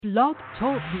Blog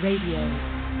Talk Radio.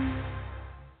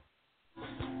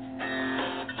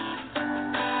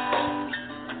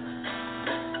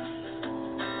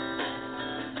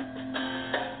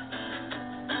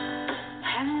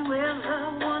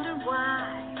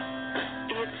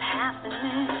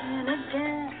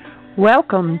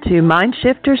 Welcome to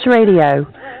Mindshifters Radio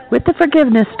with the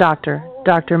Forgiveness Doctor,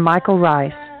 Dr. Michael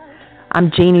Ryce.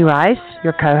 I'm Jeanie Ryce,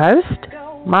 your co-host.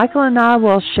 Michael and I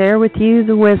will share with you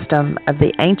the wisdom of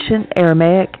the ancient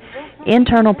Aramaic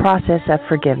internal process of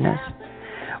forgiveness.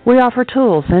 We offer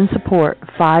tools and support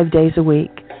 5 days a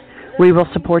week. We will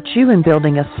support you in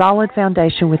building a solid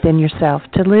foundation within yourself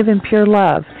to live in pure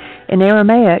love, in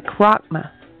Aramaic, Rachma.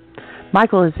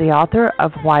 Michael is the author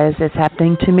of Why Is This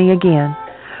Happening to Me Again?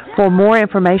 For more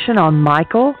information on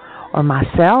Michael or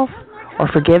myself or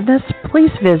forgiveness,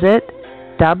 please visit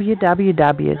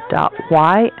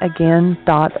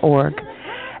www.whyagain.org.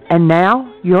 And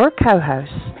now, your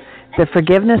co-hosts, the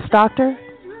Forgiveness Doctor,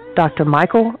 Dr.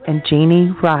 Michael and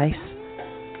Jeanie Ryce.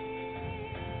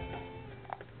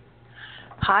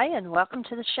 Hi, and welcome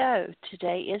to the show.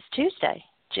 Today is Tuesday,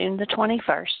 June the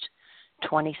 21st,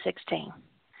 2016.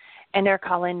 And our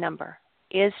call-in number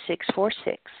is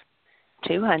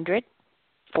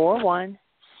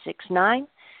 646-200-4169.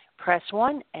 Press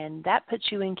 1, and that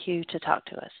puts you in queue to talk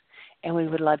to us. And we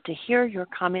would love to hear your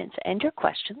comments and your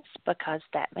questions because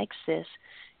that makes this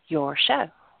your show.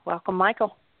 Welcome,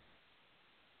 Michael.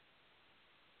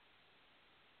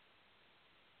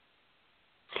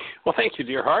 Well, thank you,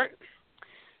 dear heart,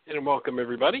 and welcome,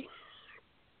 everybody.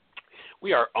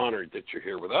 We are honored that you're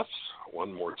here with us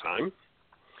one more time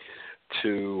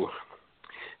to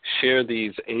share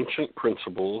these ancient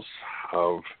principles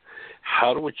of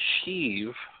how to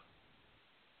achieve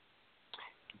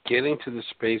getting to the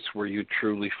space where you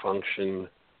truly function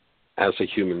as a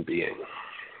human being.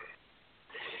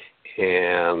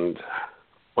 And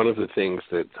one of the things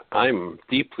that I'm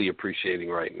deeply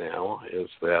appreciating right now is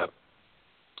that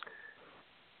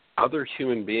other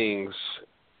human beings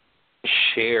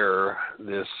share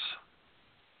this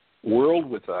world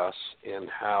with us and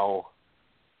how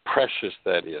precious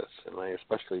that is. And I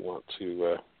especially want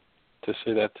to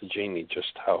say that to Jeanie,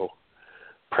 just how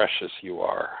precious you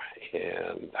are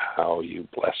and how you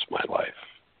bless my life.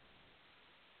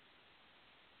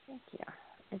 Thank you.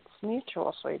 It's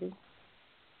mutual, sweetie.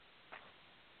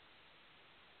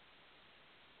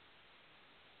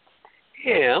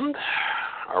 And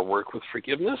our work with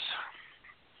forgiveness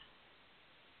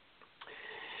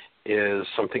is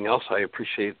something else I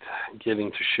appreciate getting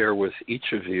to share with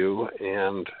each of you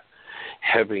and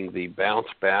having the bounce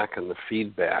back and the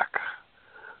feedback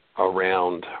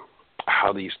around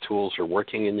how these tools are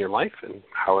working in your life and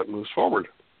how it moves forward.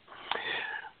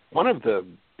 One of the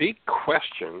big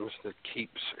questions that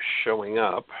keeps showing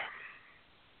up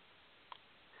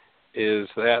is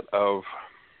that of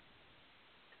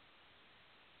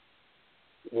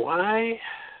why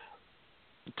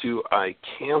do I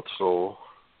cancel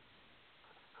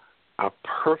a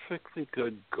perfectly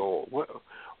good goal?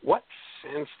 What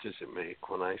sense does it make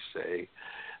when I say,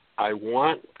 I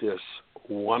want this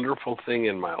wonderful thing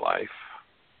in my life,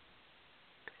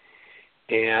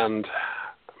 and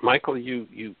Michael, you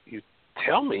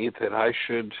tell me that I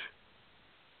should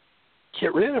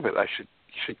get rid of it. I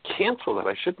should cancel it.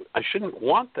 I shouldn't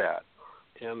want that.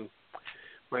 And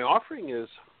my offering is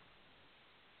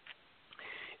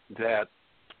that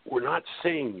we're not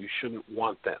saying you shouldn't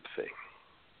want that thing.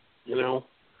 You know,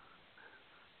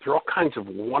 there are all kinds of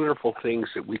wonderful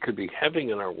things that we could be having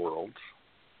in our world.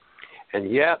 And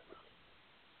yet,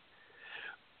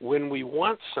 when we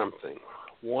want something,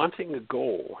 wanting a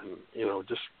goal, and,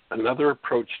 just another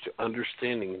approach to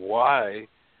understanding why,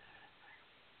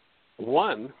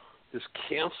 one, this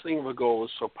canceling of a goal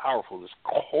is so powerful, this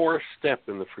core step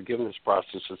in the forgiveness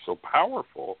process is so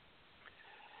powerful,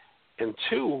 and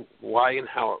two, why and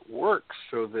how it works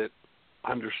so that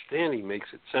understanding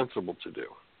makes it sensible to do.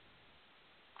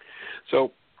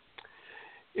 So,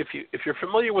 if you're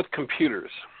familiar with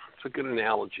computers, it's a good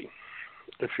analogy.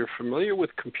 If you're familiar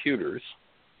with computers,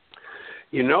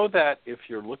 you know that if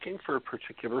you're looking for a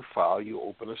particular file, you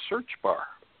open a search bar.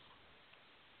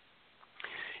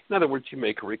 In other words, you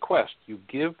make a request. You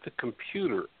give the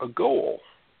computer a goal.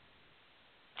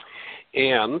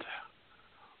 And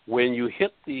when you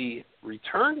hit the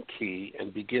return key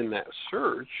and begin that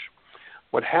search,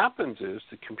 what happens is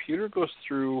the computer goes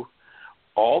through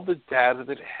all the data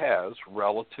that it has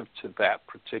relative to that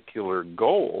particular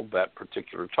goal, that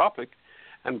particular topic,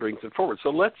 and brings it forward. So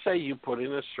let's say you put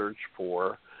in a search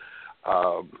for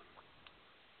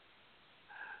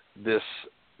this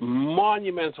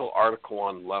monumental article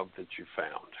on love that you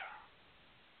found.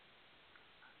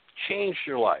 changed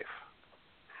your life,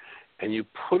 and you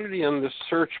put it in the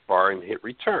search bar and hit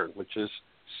return, which is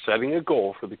setting a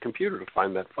goal for the computer to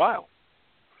find that file.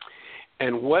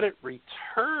 And what it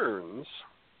returns,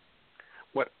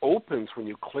 what opens when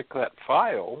you click that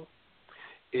file,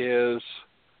 is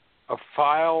a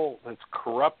file that's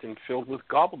corrupt and filled with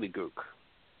gobbledygook.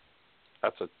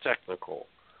 That's a technical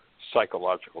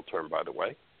psychological term, by the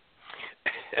way.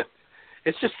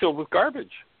 It's just filled with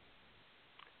garbage.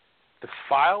 The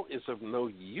file is of no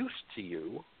use to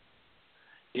you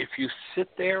if you sit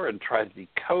there and try to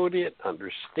decode it,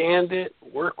 understand it,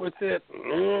 work with it,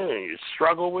 you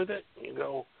struggle with it. You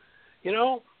go,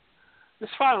 this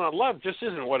file on love just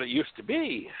isn't what it used to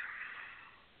be.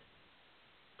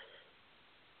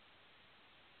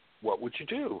 What would you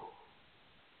do?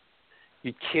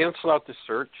 You'd cancel out the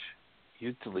search.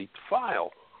 You'd delete the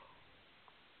file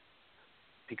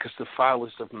because the file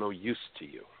is of no use to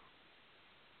you.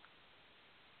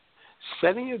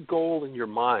 Setting a goal in your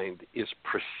mind is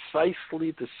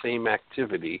precisely the same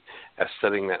activity as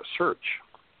setting that search.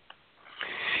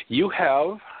 You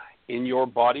have in your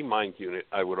body-mind unit,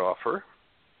 I would offer,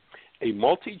 a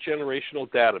multi-generational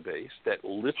database that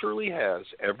literally has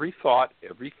every thought,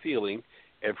 every feeling,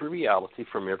 every reality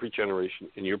from every generation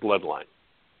in your bloodline.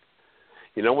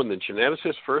 When the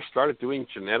geneticists first started doing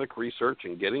genetic research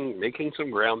and making some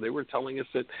ground, they were telling us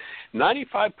that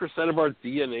 95% of our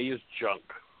DNA is junk.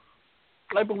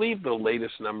 I believe the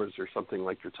latest numbers are something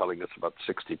like you're telling us about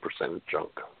 60% is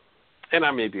junk. And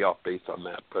I may be off base on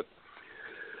that, but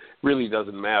really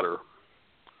doesn't matter.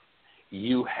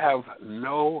 You have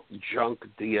no junk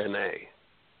DNA.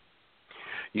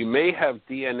 You may have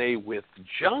DNA with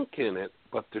junk in it,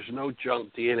 but there's no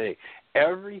junk DNA.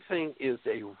 Everything is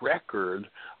a record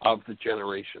of the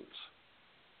generations.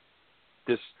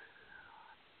 This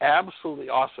absolutely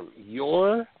awesome.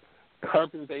 Your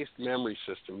carbon-based memory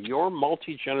system, your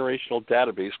multi-generational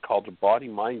database called the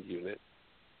body-mind unit,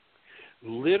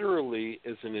 literally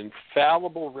is an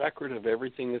infallible record of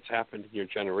everything that's happened in your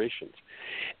generations.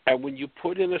 And when you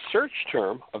put in a search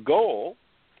term, a goal,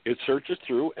 it searches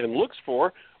through and looks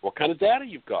for what kind of data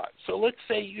you've got. So let's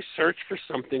say you search for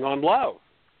something on love.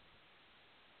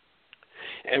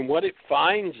 And what it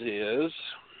finds is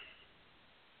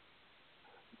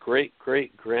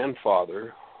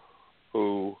great-great-grandfather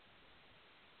who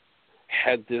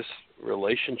had this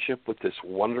relationship with this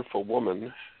wonderful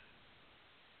woman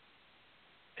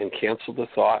and canceled the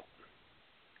thought.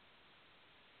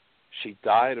 She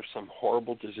died of some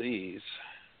horrible disease,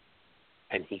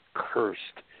 and he cursed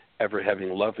ever having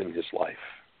love in his life.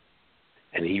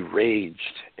 And he raged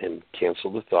and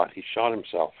canceled the thought. He shot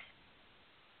himself.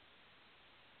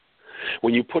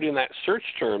 When you put in that search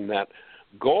term, that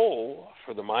goal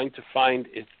for the mind to find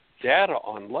its data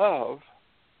on love,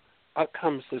 out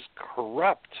comes this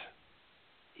corrupt,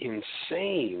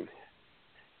 insane,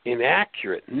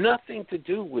 inaccurate, nothing to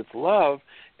do with love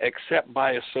except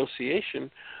by association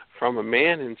from a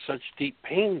man in such deep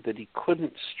pain that he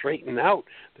couldn't straighten out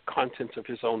the contents of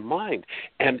his own mind.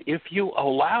 And if you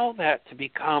allow that to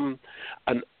become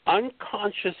an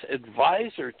unconscious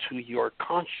advisor to your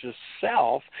conscious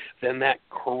self, then that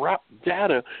corrupt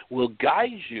data will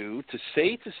guide you to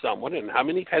say to someone, and how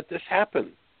many have had this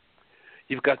happen?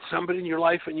 You've got somebody in your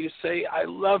life and you say, I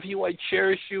love you, I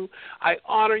cherish you, I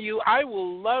honor you, I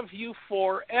will love you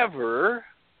forever.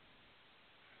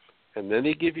 And then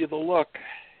they give you the look,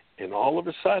 and all of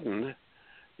a sudden,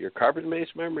 your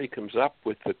carbon-based memory comes up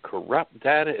with the corrupt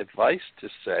data advice to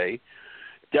say,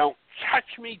 don't touch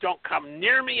me, don't come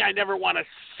near me, I never want to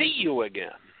see you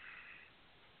again.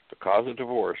 The cause of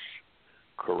divorce,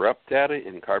 corrupt data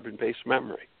in carbon-based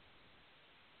memory.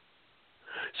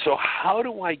 So how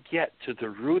do I get to the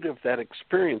root of that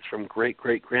experience from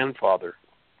great-great-grandfather?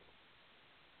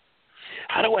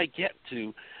 How do I get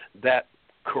to that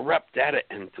corrupt data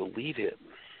and delete it?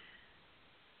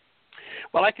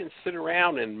 Well, I can sit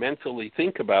around and mentally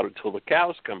think about it till the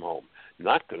cows come home.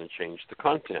 Not going to change the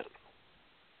content.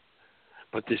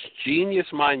 But this genius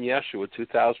mind Yeshua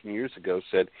 2,000 years ago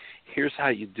said, here's how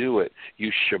you do it.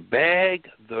 You shebag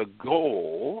the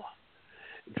goal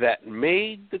that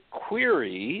made the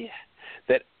query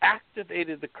that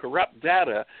activated the corrupt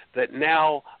data that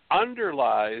now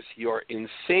underlies your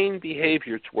insane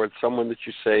behavior towards someone that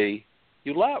you say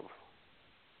you love.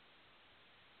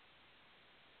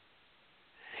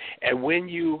 And when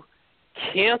you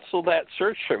cancel that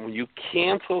search term, when you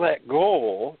cancel that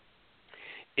goal,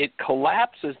 it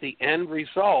collapses the end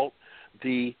result,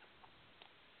 the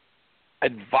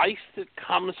advice that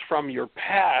comes from your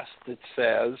past that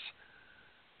says,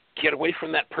 get away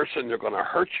from that person, they're going to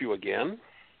hurt you again.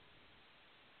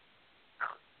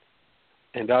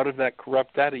 And out of that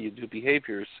corrupt data, you do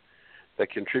behaviors that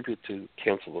contribute to,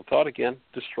 cancel the thought again,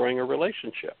 destroying a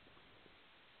relationship.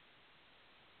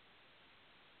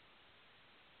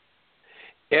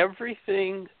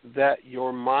 Everything that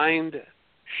your mind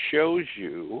shows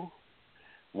you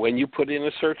when you put in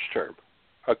a search term,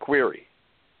 a query,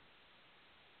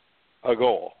 a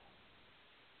goal,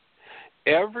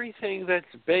 everything that's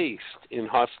based in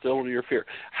hostility or fear.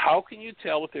 How can you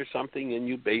tell if there's something in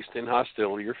you based in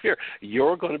hostility or fear?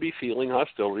 You're going to be feeling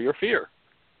hostility or fear.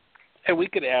 And we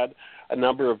could add a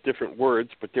number of different words,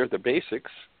 but they're the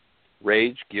basics.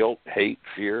 Rage, guilt, hate,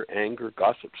 fear, anger,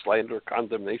 gossip, slander,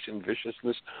 condemnation,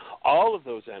 viciousness. All of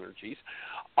those energies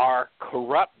are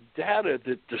corrupt data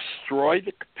that destroy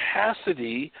the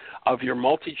capacity of your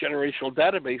multi-generational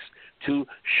database to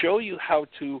show you how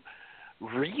to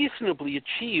reasonably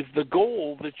achieve the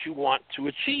goal that you want to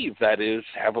achieve, that is,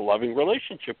 have a loving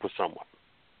relationship with someone.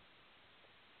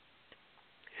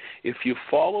 If you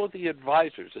follow the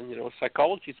advisors, and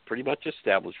psychology is pretty much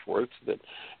established for it, that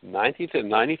 90 to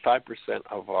 95%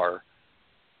 of our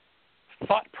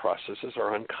thought processes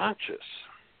are unconscious,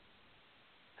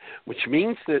 which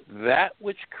means that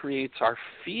which creates our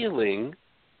feeling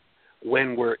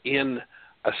when we're in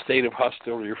a state of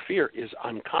hostility or fear is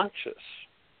unconscious.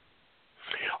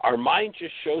 Our mind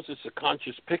just shows us a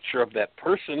conscious picture of that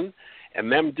person and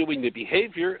them doing the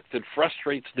behavior that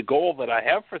frustrates the goal that I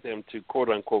have for them to,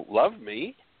 quote-unquote, love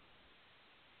me.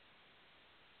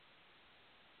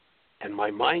 And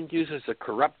my mind uses the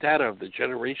corrupt data of the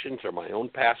generations or my own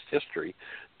past history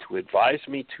to advise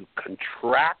me to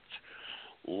contract,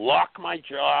 lock my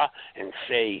jaw, and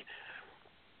say,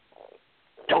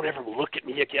 don't ever look at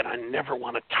me again. I never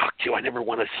want to talk to you. I never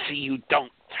want to see you.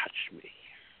 Don't touch me.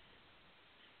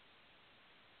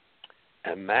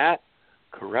 And that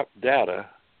corrupt data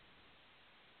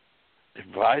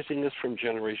advising us from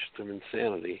generations of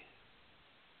insanity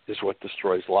is what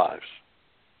destroys lives.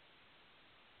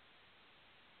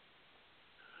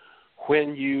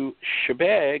 When you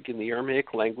shebag, in the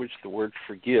Aramaic language, the word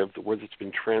forgive, the word that's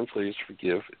been translated as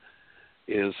forgive,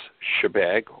 is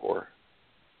shebag or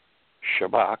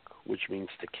shabak, which means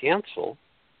to cancel.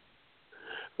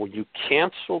 When you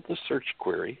cancel the search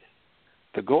query,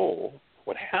 the goal,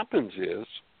 what happens is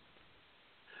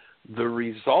the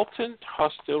resultant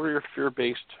hostility or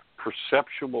fear-based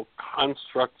perceptual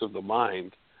construct of the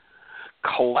mind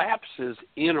collapses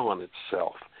in on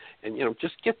itself. And,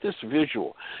 just get this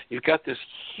visual. You've got this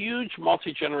huge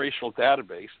multi-generational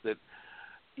database that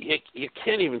you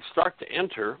can't even start to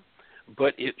enter,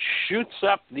 but it shoots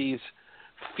up these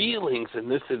feelings and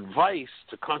this advice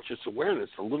to conscious awareness,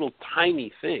 a little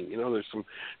tiny thing. There's some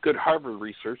good Harvard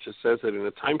research that says that in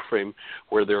a time frame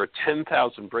where there are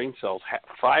 10,000 brain cells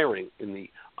firing in the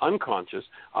unconscious,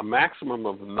 a maximum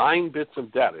of 9 bits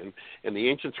of data. In the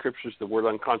ancient scriptures, the word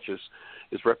unconscious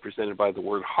is represented by the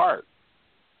word heart.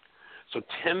 So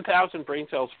 10,000 brain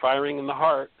cells firing in the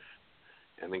heart,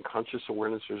 and in conscious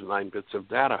awareness, there's 9 bits of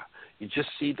data. You just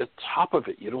see the top of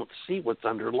it. You don't see what's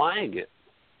underlying it.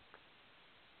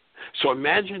 So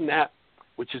imagine that,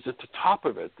 which is at the top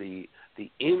of it, the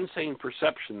insane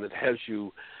perception that has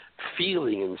you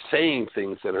feeling and saying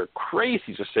things that are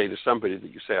crazy to say to somebody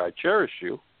that you say, I cherish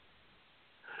you.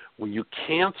 When you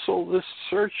cancel this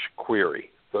search query,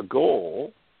 the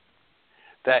goal,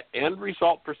 that end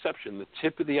result perception, the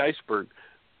tip of the iceberg,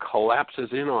 collapses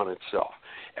in on itself.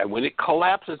 And when it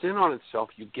collapses in on itself,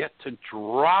 you get to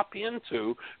drop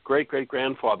into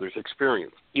great-great-grandfather's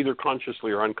experience, either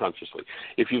consciously or unconsciously.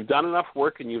 If you've done enough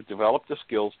work and you've developed the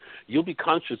skills, you'll be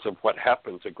conscious of what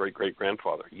happened to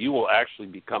great-great-grandfather. You will actually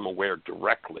become aware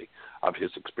directly of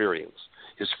his experience,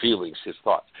 his feelings, his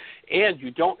thoughts. And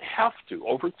you don't have to.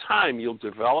 Over time, you'll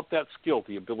develop that skill,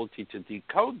 the ability to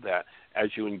decode that as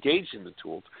you engage in the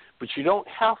tools, but you don't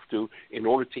have to in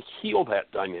order to heal that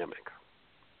dynamic.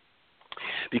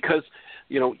 Because,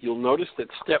 you'll notice that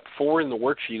step 4 in the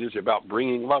worksheet is about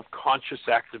bringing love conscious,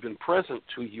 active, and present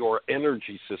to your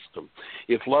energy system.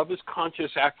 If love is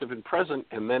conscious, active, and present,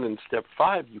 and then in step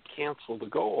 5 you cancel the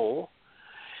goal,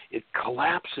 it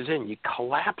collapses in. You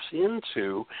collapse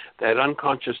into that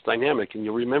unconscious dynamic. And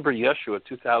you'll remember Yeshua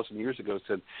 2,000 years ago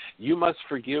said, you must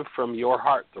forgive from your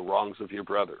heart the wrongs of your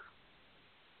brother.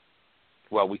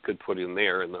 Well, we could put in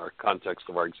there, in our context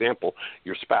of our example,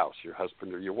 your spouse, your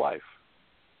husband, or your wife.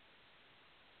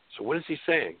 So what is he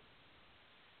saying?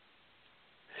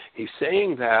 He's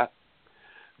saying that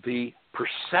the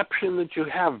perception that you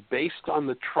have based on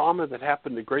the trauma that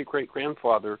happened to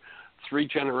great-great-grandfather 3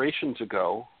 generations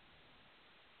ago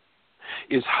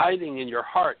is hiding in your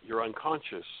heart, your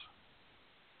unconscious.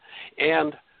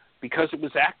 And because it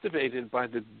was activated by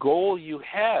the goal you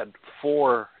had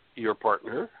for your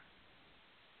partner,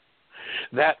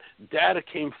 that data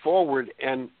came forward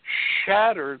and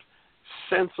shattered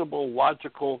sensible,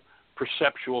 logical,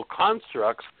 perceptual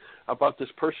constructs about this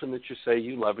person that you say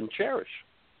you love and cherish.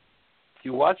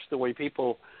 You watch the way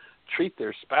people treat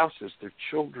their spouses, their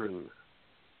children,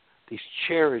 these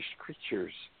cherished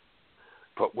creatures.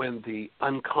 But when the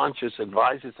unconscious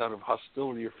advises out of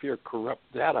hostility or fear corrupt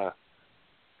data,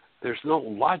 there's no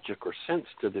logic or sense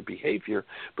to the behavior,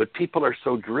 but people are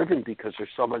so driven because there's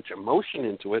so much emotion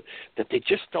into it that they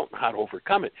just don't know how to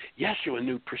overcome it. Yeshua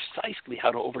knew precisely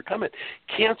how to overcome it.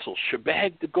 Cancel,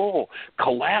 shebag the goal,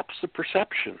 collapse the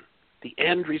perception, the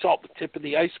end result, the tip of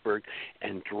the iceberg,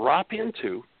 and drop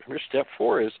into, remember step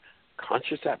 4 is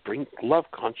conscious act, bring love,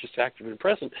 conscious, active, and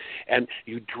present, and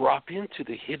you drop into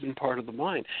the hidden part of the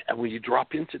mind. And when you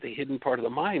drop into the hidden part of the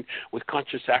mind with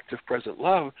conscious, active, present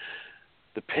love,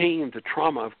 the pain, the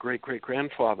trauma of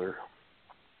great-great-grandfather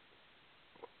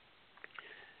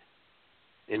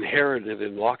inherited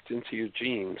and locked into your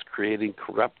genes, creating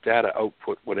corrupt data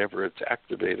output whenever it's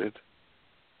activated,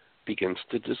 begins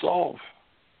to dissolve.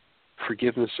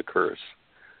 Forgiveness occurs.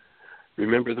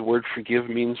 Remember, the word forgive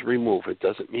means remove. It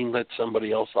doesn't mean let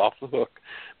somebody else off the hook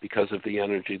because of the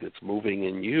energy that's moving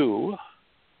in you.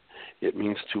 It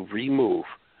means to remove,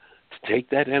 to take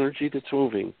that energy that's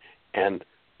moving and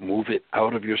move it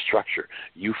out of your structure.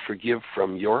 You forgive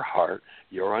from your heart,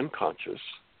 your unconscious,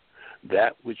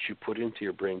 that which you put into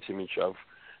your brain's image of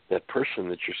that person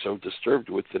that you're so disturbed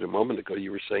with that a moment ago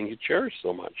you were saying you cherish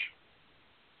so much.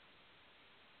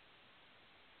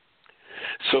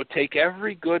 So take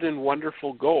every good and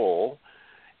wonderful goal,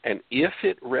 and if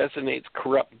it resonates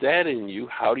corrupt data in you,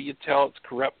 how do you tell it's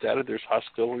corrupt data? There's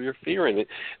hostility or fear in it.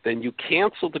 Then you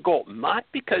cancel the goal, not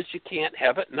because you can't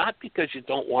have it, not because you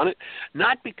don't want it,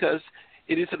 not because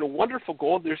it isn't a wonderful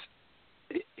goal.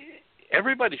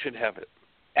 Everybody should have it.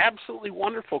 Absolutely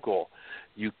wonderful goal.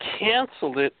 You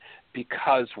cancel it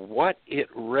because what it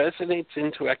resonates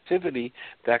into activity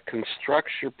that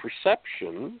constructs your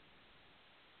perception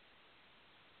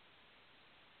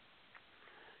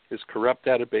is corrupt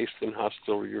data based in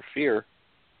hostility or fear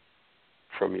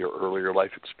from your earlier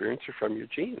life experience or from your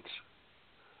genes.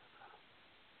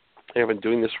 I have been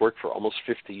doing this work for almost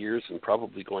 50 years and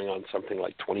probably going on something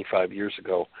like 25 years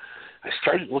ago. I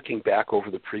started looking back over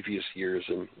the previous years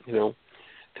and,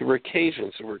 there were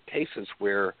cases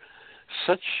where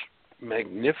such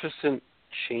magnificent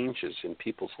changes in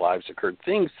people's lives occurred,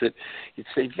 things that you'd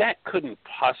say that couldn't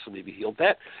possibly be healed.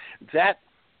 That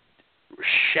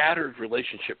shattered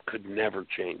relationship could never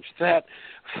change. That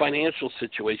financial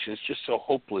situation is just so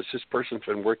hopeless. This person's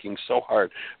been working so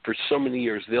hard for so many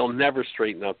years, they'll never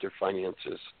straighten out their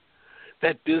finances.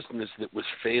 That business that was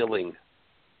failing,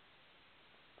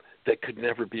 that could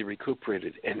never be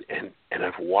recuperated. And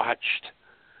I've watched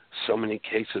so many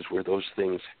cases where those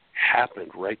things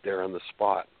happened right there on the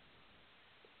spot.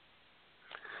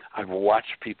 I've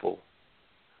watched people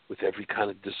with every kind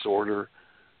of disorder,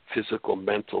 physical,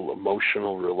 mental,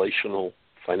 emotional, relational,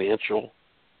 financial,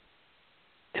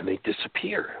 and they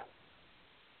disappear.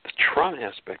 The trauma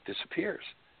aspect disappears.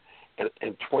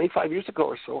 And 25 years ago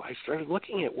or so, I started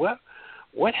looking at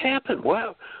what happened,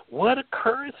 what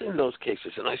occurs in those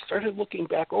cases, and I started looking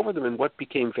back over them, and what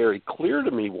became very clear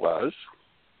to me was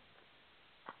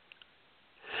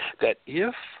that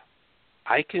if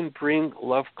I can bring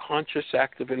love conscious,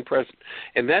 active, and present.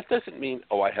 And that doesn't mean,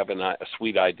 I have a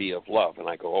sweet idea of love. And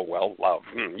I go, love.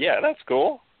 Yeah, that's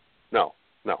cool. No.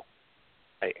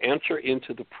 I enter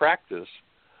into the practice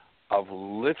of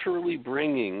literally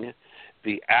bringing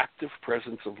the active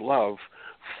presence of love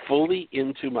fully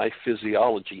into my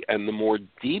physiology. And the more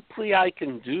deeply I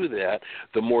can do that,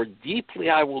 the more deeply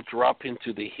I will drop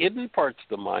into the hidden parts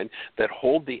of the mind that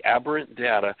hold the aberrant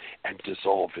data and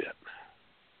dissolve it.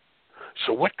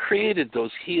 So what created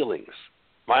those healings?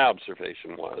 My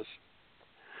observation was,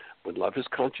 when love is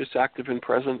conscious, active, and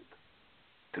present,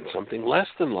 then something less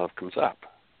than love comes up.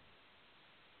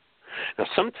 Now,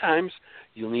 sometimes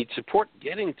you'll need support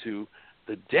getting to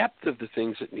the depth of the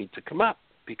things that need to come up,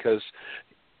 because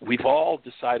we've all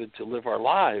decided to live our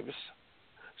lives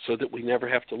so that we never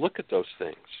have to look at those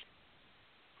things.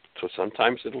 So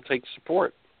sometimes it'll take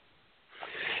support.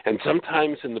 And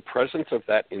sometimes in the presence of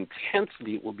that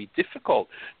intensity, it will be difficult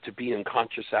to be in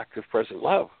conscious, active, present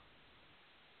love.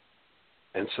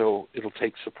 And so it'll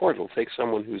take support. It'll take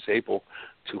someone who's able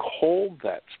to hold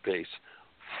that space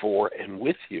for and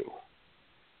with you.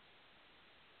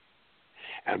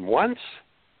 And once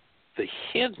the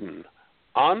hidden,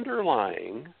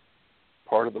 underlying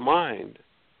part of the mind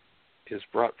is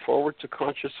brought forward to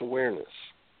conscious awareness,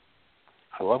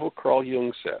 I love what Carl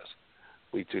Jung says.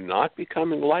 We do not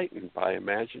become enlightened by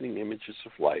imagining images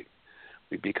of light.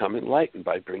 We become enlightened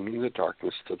by bringing the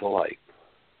darkness to the light.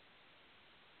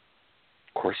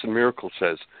 Course in Miracles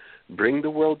says, bring the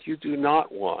world you do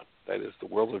not want, that is the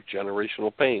world of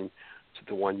generational pain, to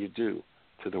the one you do,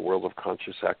 to the world of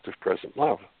conscious, active, present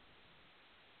love.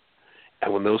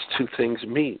 And when those two things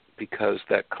meet, because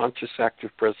that conscious,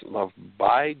 active, present love,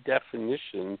 by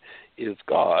definition, is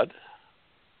God,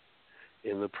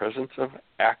 in the presence of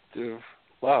active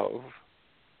love,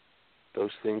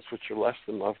 those things which are less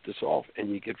than love dissolve, and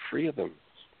you get free of them.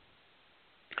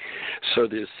 So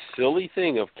this silly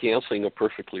thing of canceling a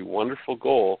perfectly wonderful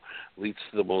goal leads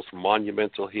to the most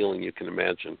monumental healing you can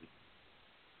imagine.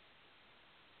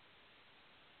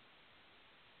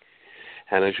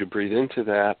 And as you breathe into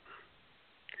that,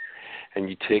 and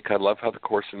you take, I love how the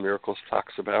Course in Miracles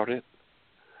talks about it.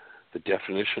 The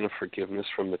definition of forgiveness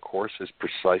from the Course is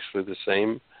precisely the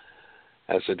same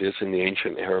as it is in the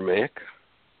ancient Aramaic.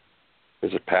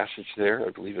 There's a passage there,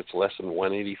 I believe it's lesson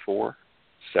 184,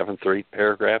 7th or 8th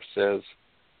paragraph says,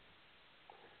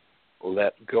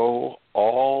 let go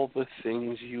all the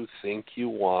things you think you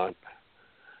want,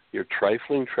 your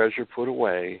trifling treasure put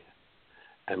away,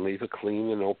 and leave a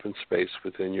clean and open space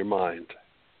within your mind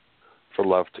for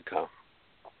love to come.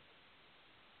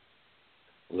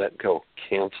 Let go.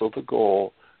 Cancel the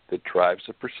goal that drives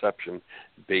a perception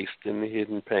based in the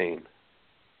hidden pain.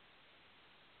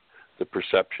 The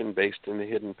perception based in the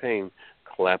hidden pain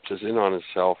collapses in on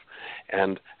itself,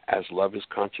 and as love is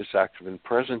conscious, active, and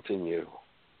present in you,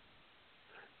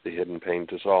 the hidden pain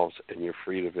dissolves, and you're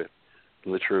freed of it,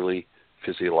 literally,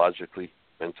 physiologically,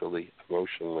 mentally,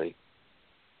 emotionally.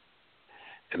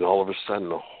 And all of a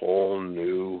sudden, a whole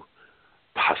new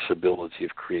possibility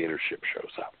of creatorship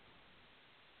shows up.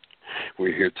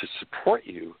 We're here to support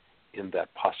you in that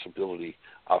possibility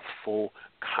of full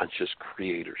conscious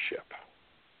creatorship.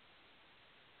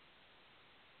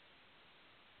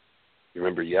 You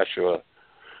remember Yeshua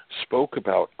spoke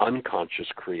about unconscious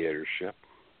creatorship.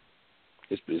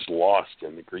 It is lost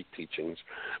in the Greek teachings,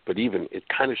 but even it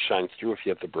kind of shines through if you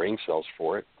have the brain cells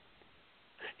for it.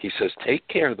 He says, take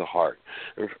care of the heart.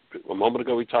 A moment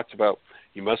ago we talked about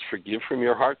you must forgive from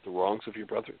your heart the wrongs of your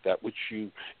brother. That which you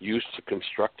use to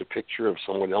construct a picture of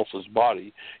someone else's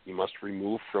body, you must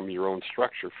remove from your own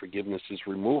structure. Forgiveness is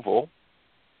removal.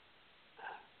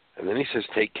 And then he says,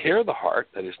 take care of the heart.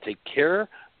 That is, take care of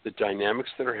the dynamics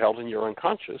that are held in your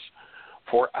unconscious,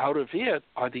 for out of it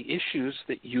are the issues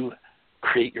that you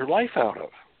create your life out of.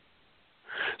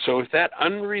 So if that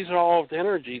unresolved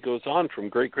energy goes on from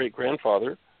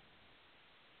great-great-grandfather,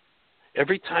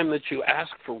 every time that you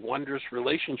ask for wondrous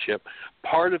relationship,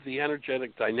 part of the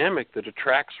energetic dynamic that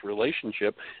attracts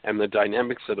relationship and the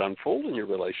dynamics that unfold in your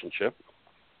relationship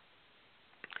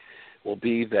will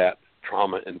be that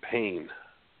trauma and pain,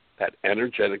 that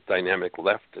energetic dynamic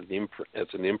left as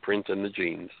an imprint in the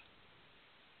genes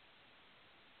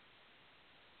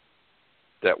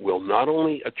that will not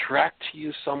only attract to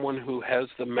you someone who has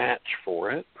the match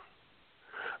for it,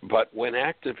 but when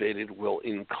activated will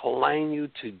incline you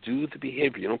to do the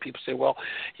behavior. You know, people say, well,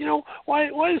 you know, why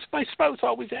is my spouse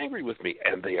always angry with me?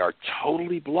 And they are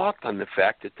totally blocked on the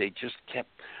fact that they just kept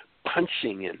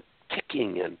punching and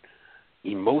kicking and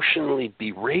emotionally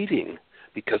berating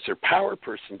because their power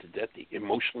person to death, they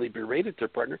emotionally berated their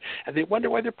partner, and they wonder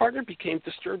why their partner became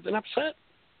disturbed and upset.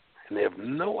 And they have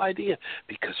no idea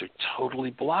because they're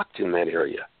totally blocked in that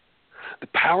area. The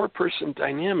power person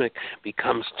dynamic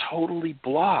becomes totally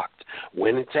blocked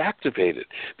when it's activated,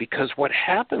 because what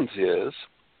happens is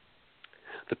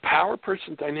the power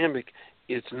person dynamic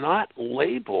is not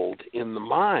labeled in the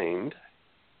mind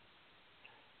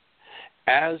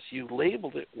as you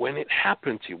labeled it when it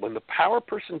happened to you. When the power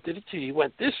person did it to you, you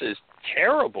went, this is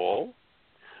terrible,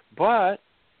 but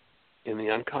in the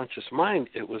unconscious mind,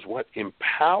 it was what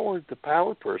empowered the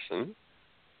power person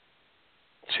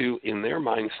to, in their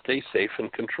mind, stay safe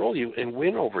and control you and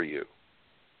win over you.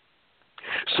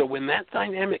 So when that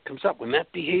dynamic comes up, when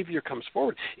that behavior comes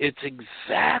forward, it's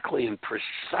exactly and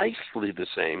precisely the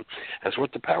same as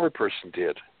what the power person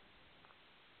did.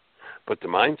 But the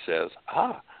mind says,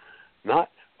 not,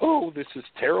 oh, this is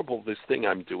terrible, this thing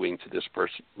I'm doing to this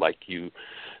person, like you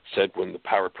said when the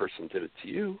power person did it to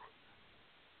you.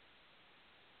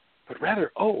 But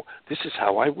rather, oh, this is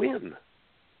how I win.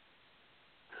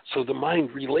 So the mind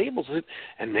relabels it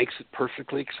and makes it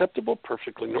perfectly acceptable,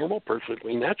 perfectly normal,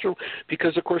 perfectly natural,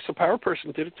 because, of course, the power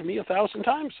person did it to me 1,000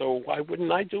 times, so why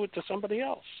wouldn't I do it to somebody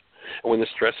else? And when the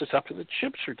stress is up and the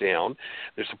chips are down,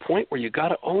 there's a point where you got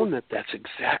to own that that's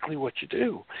exactly what you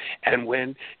do. And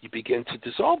when you begin to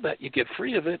dissolve that, you get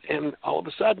free of it, and all of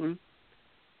a sudden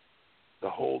the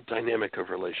whole dynamic of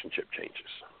relationship changes.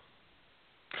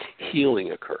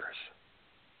 Healing occurs.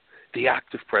 The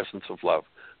active presence of love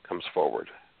comes forward.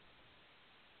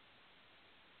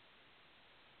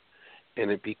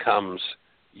 And it becomes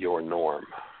your norm.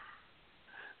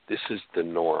 This is the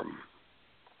norm.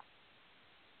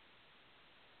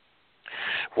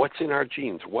 What's in our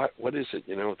genes? What is it?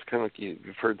 You know, it's kind of like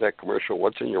you've heard that commercial,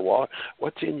 what's in your wallet?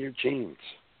 What's in your genes?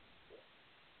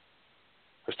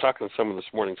 I was talking to someone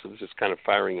this morning, so this is kind of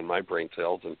firing in my brain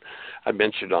cells, and I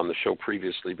mentioned on the show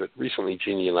previously, but recently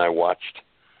Jeanie and I watched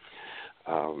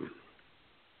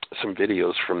some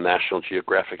videos from National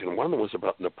Geographic, and one of them was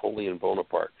about Napoleon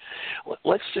Bonaparte.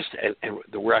 Let's just, and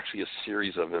there were actually a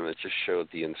series of them that just showed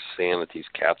the insanities.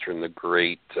 Catherine the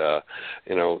Great, that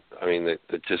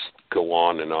just go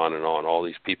on and on and on. All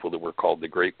these people that were called the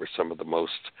Great were some of the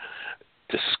most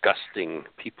disgusting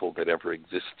people that ever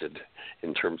existed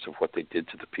in terms of what they did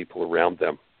to the people around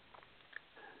them.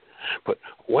 But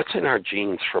what's in our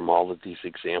genes from all of these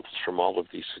examples, from all of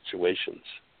these situations?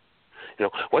 You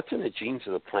know, what's in the genes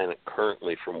of the planet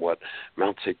currently from what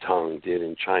Mao Zedong did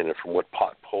in China, from what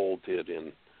Pol Pot did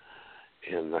in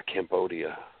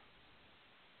Cambodia,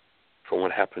 from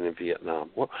what happened in Vietnam?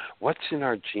 What's in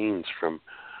our genes from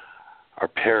our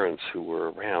parents who were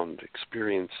around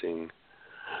experiencing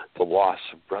the loss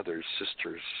of brothers,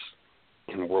 sisters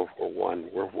in World War I,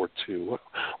 World War II?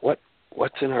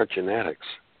 What's in our genetics?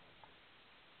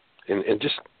 And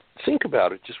just think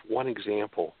about it, just one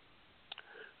example.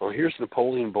 Well, here's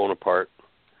Napoleon Bonaparte,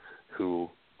 who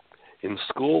in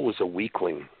school was a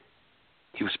weakling.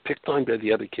 He was picked on by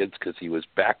the other kids because he was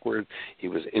backward, he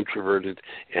was introverted,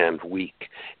 and weak.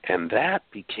 And that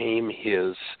became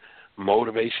his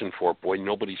motivation for, boy,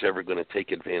 nobody's ever going to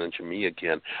take advantage of me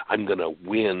again. I'm going to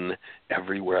win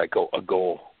everywhere I go, a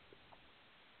goal.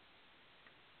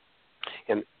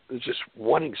 And there's just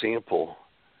one example.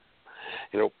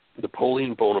 You know,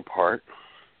 Napoleon Bonaparte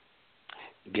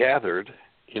gathered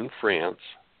in France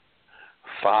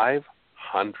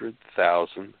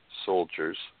 500,000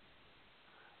 soldiers,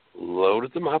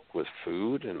 loaded them up with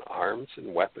food and arms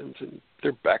and weapons and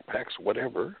their backpacks,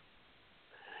 whatever,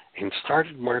 and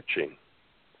started marching.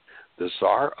 The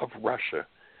Tsar of Russia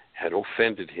had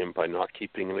offended him by not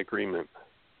keeping an agreement.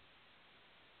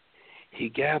 He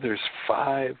gathers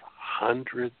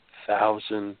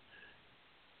 500,000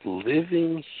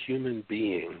 living human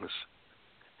beings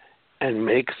and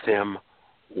makes them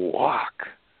walk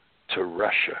to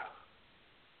Russia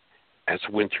as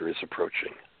winter is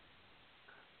approaching.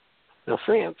 Now,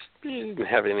 France didn't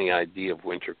have any idea of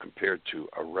winter compared to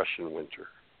a Russian winter.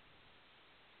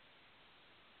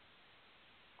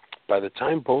 By the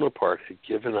time Bonaparte had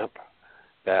given up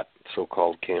that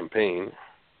so-called campaign,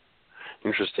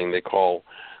 interesting, they call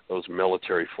those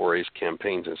military forays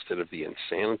campaigns instead of the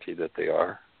insanity that they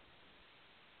are.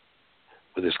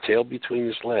 With his tail between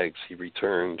his legs, he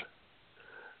returned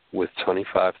with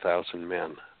 25,000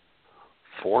 men.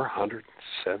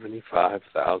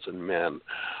 475,000 men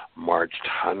marched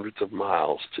hundreds of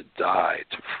miles to die,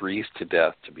 to freeze to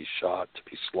death, to be shot, to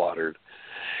be slaughtered.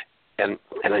 And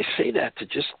I say that to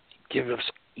just give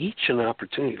us each an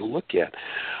opportunity to look at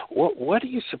what do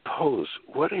you suppose,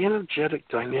 what energetic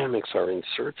dynamics are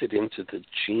inserted into the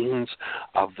genes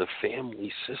of the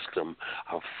family system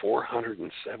of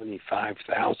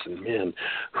 475,000 men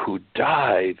who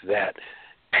died that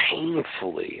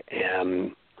painfully,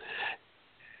 and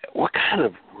what kind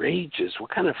of rages, what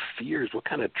kind of fears, what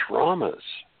kind of traumas?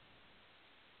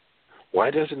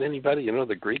 Why doesn't anybody,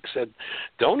 the Greeks said,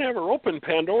 don't ever open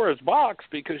Pandora's box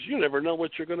because you never know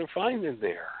what you're going to find in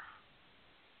there.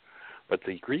 But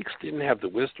the Greeks didn't have the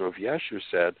wisdom of Yeshua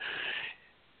said,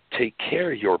 take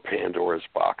care of your Pandora's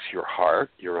box, your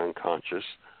heart, your unconscious,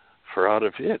 for out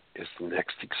of it is the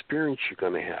next experience you're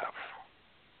going to have.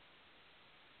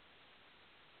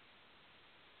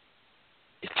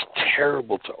 It's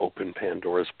terrible to open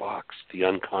Pandora's box, the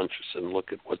unconscious, and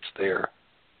look at what's there.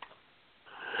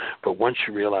 But once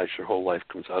you realize your whole life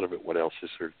comes out of it, what else is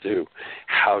there to do?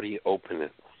 How do you open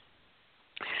it?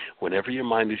 Whenever your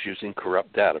mind is using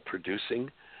corrupt data,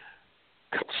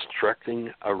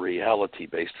 constructing a reality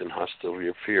based in hostility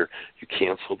or fear, you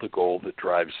cancel the goal that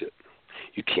drives it.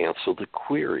 You cancel the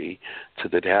query to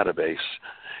the database.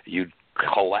 You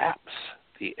collapse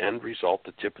the end result,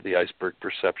 the tip of the iceberg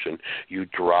perception. You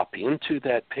drop into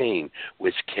that pain,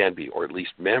 which can be, or at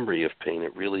least memory of pain.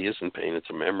 It really isn't pain.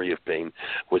 It's a memory of pain,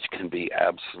 which can be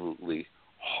absolutely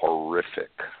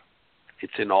horrific.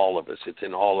 It's in all of us. It's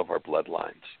in all of our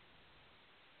bloodlines.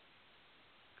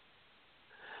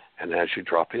 And as you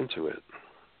drop into it,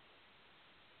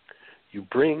 you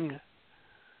bring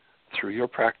through your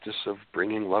practice of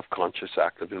bringing love conscious,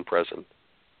 active, and present,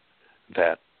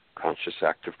 that conscious,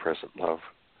 active, present love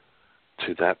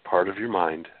to that part of your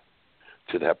mind,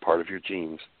 to that part of your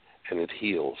genes, and it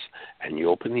heals. And you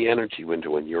open the energy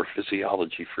window in your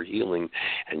physiology for healing,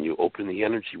 and you open the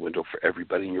energy window for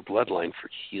everybody in your bloodline for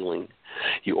healing.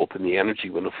 You open the energy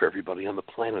window for everybody on the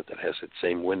planet that has that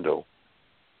same window,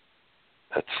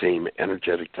 that same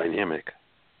energetic dynamic.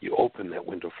 You open that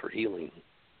window for healing.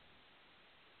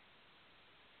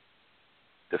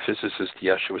 The physicist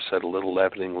Yeshua said a little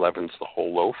leavening leavens the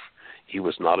whole loaf. He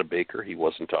was not a baker. He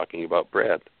wasn't talking about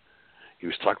bread. He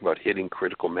was talking about hitting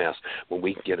critical mass. When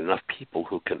we can get enough people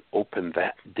who can open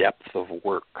that depth of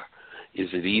work. Is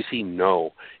it easy?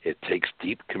 No. It takes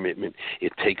deep commitment.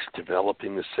 It takes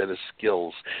developing a set of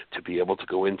skills to be able to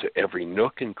go into every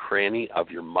nook and cranny of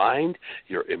your mind,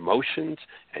 your emotions,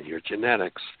 and your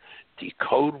genetics.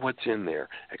 Decode what's in there,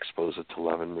 expose it to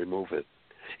love, and remove it.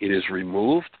 It is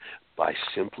removed by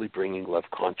simply bringing love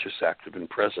conscious, active, and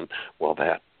present while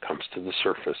that comes to the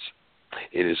surface.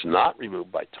 It is not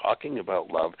removed by talking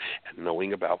about love and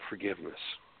knowing about forgiveness.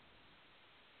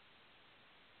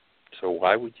 So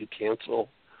why would you cancel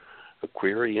a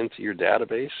query into your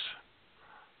database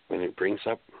when it brings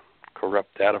up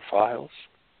corrupt data files?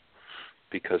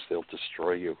 Because they'll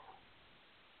destroy you.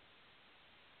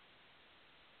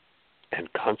 And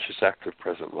conscious, active,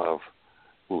 present love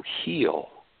will heal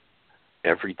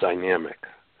every dynamic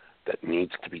that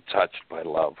needs to be touched by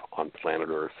love on planet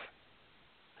Earth.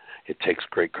 It takes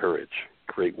great courage,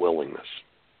 great willingness.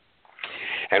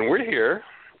 And we're here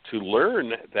to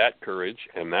learn that courage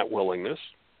and that willingness,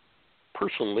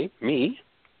 personally, me,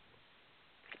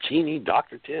 Jeanie,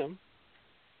 Dr. Tim,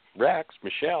 Rex,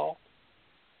 Michelle,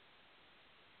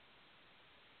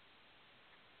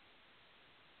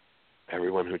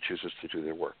 everyone who chooses to do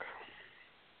their work.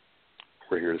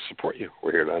 We're here to support you.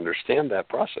 We're here to understand that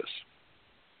process.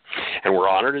 And we're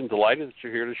honored and delighted that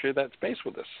you're here to share that space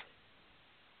with us.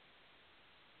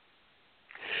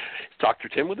 Is Dr.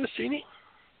 Tim with us, Jeanie?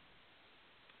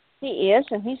 He is,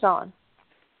 and he's on.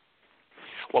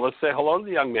 Well, let's say hello to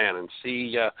the young man and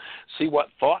see what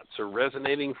thoughts are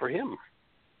resonating for him,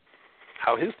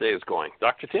 how his day is going.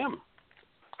 Dr. Tim.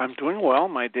 I'm doing well.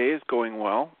 My day is going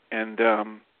well. And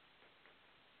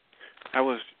I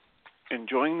was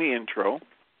enjoying the intro.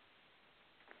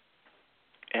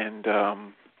 And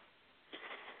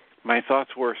my thoughts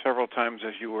were several times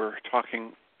as you were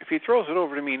talking, if he throws it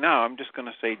over to me now, I'm just going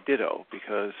to say ditto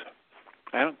because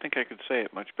I don't think I could say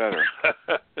it much better.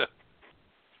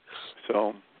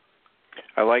 So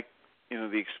I like,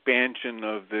 the expansion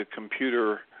of the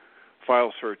computer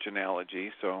file search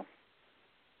analogy. So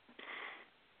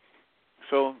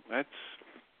that's,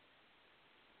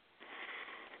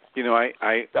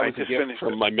 I was just a gift finished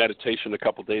from my meditation a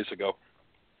couple days ago.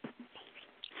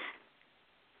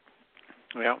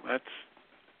 Well,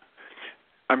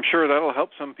 I'm sure that'll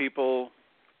help some people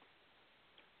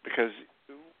because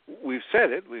we've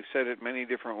said it many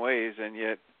different ways, and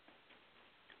yet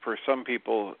for some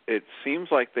people it seems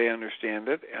like they understand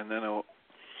it, and then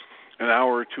an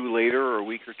hour or two later or a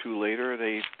week or two later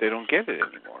they don't get it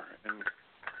anymore. And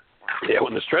yeah,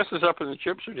 when the stress is up and the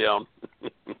chips are down,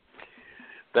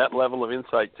 that level of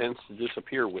insight tends to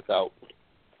disappear without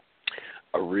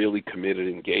a really committed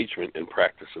engagement and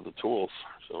practice of the tools.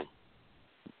 So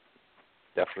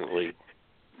definitely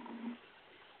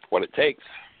what it takes.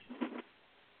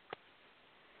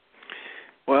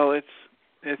 Well,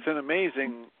 it's an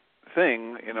amazing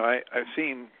thing. I've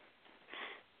seen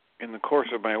in the course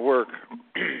of my work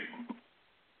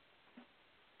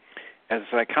as a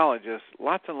psychologist,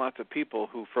 lots and lots of people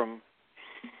who from,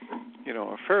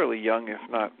 a fairly young, if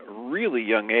not really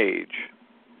young age,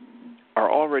 are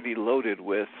already loaded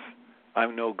with,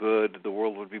 I'm no good, the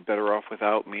world would be better off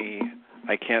without me,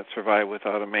 I can't survive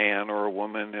without a man or a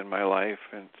woman in my life,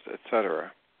 and et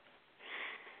cetera.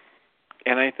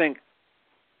 And I think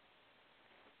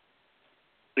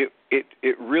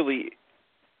it really,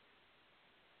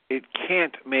 it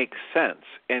can't make sense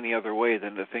any other way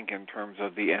than to think in terms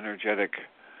of the energetic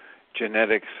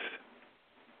genetics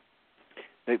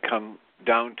that come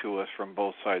down to us from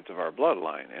both sides of our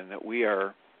bloodline, and that we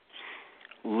are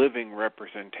living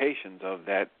representations of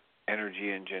that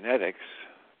energy and genetics,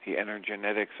 the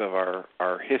energenetics of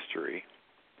our history.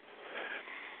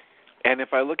 And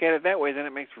if I look at it that way, then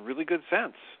it makes really good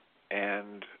sense.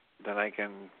 And then I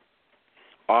can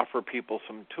offer people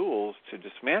some tools to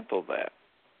dismantle that.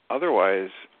 Otherwise,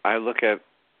 I look at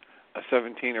a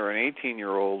 17 or an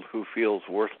 18-year-old who feels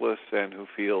worthless and who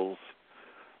feels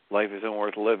life isn't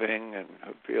worth living and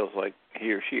who feels like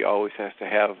he or she always has to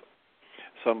have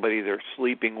somebody they're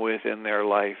sleeping with in their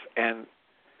life. And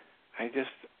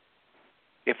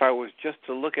if I was just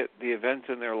to look at the events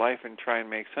in their life and try and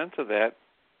make sense of that,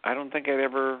 I don't think I'd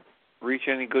ever reach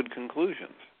any good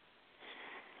conclusions.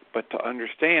 But to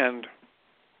understand,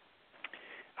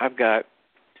 I've got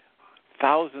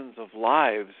thousands of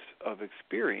lives of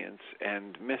experience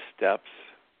and missteps,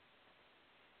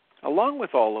 along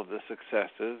with all of the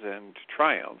successes and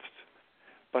triumphs.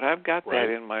 But I've got that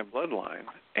in my bloodline.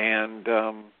 And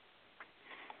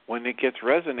when it gets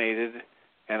resonated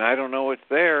and I don't know it's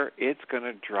there, it's going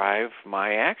to drive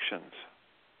my actions.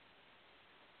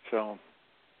 So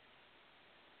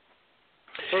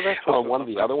that's one of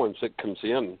the other ones that comes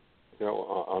in,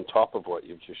 on top of what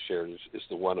you've just shared is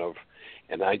the one of,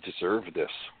 and I deserve this.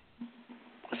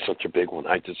 It's such a big one.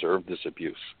 I deserve this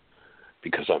abuse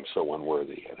because I'm so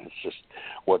unworthy. And it's just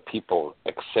what people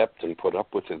accept and put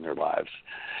up with in their lives.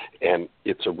 And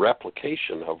it's a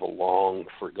replication of a long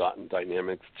forgotten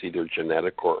dynamic that's either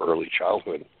genetic or early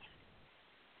childhood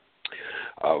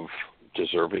of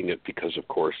deserving it because, of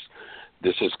course,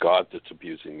 this is God that's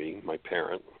abusing me, my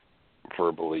parent,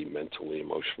 verbally, mentally,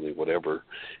 emotionally, whatever,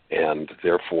 and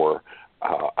therefore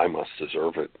I must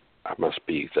deserve it.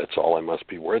 That's all I must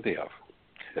be worthy of.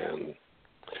 And,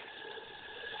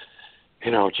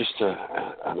 just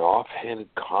an offhanded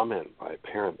comment by a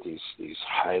parent, these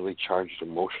highly charged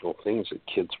emotional things that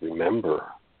kids remember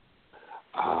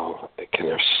can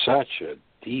have such a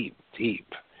deep, deep,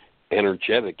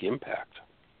 energetic impact.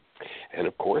 And,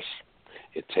 of course,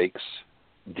 it takes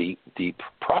deep, deep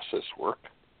process work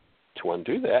to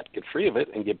undo that, get free of it,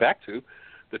 and get back to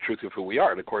the truth of who we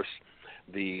are. And, of course,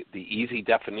 the easy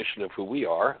definition of who we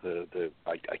are,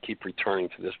 I keep returning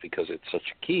to this because it's such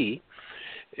a key,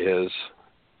 is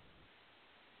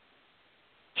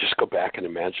just go back and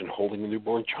imagine holding a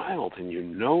newborn child, and you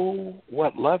know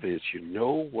what love is. You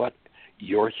know what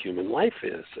your human life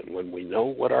is. And when we know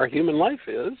what our human life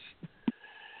is,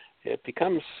 it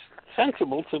becomes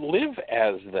sensible to live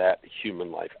as that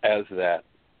human life, as that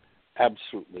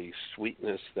absolutely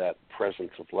sweetness, that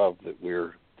presence of love that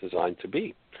we're designed to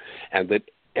be. And that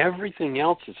everything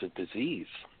else is a disease.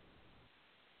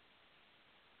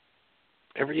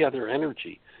 Every other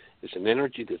energy is an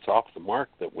energy that's off the mark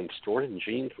that when stored in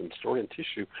genes, when stored in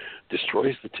tissue,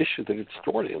 destroys the tissue that it's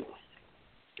stored in.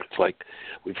 It's like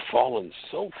we've fallen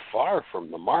so far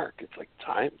from the mark. It's like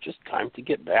time to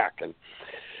get back. And,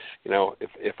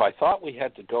 if I thought we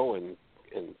had to go and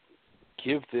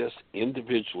give this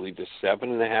individually to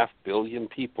 7.5 billion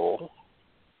people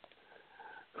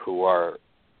who are,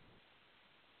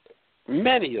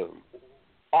 many of them,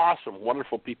 awesome,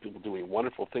 wonderful people doing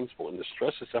wonderful things, but when the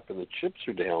stress is up and the chips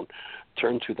are down,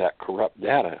 turn to that corrupt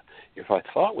data. If I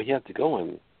thought we had to go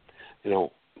and,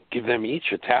 give them each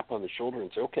a tap on the shoulder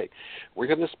and say, okay, we're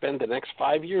going to spend the next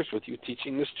 5 years with you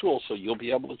teaching this tool so you'll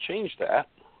be able to change that,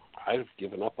 I'd have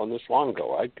given up on this long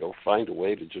ago. I'd go find a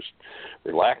way to just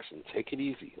relax and take it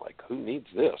easy. Like, who needs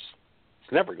this?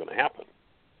 It's never going to happen.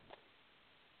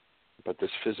 But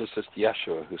this physicist,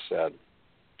 Yeshua, who said,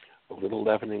 a little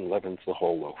leavening leavens the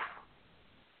whole loaf.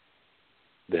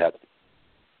 That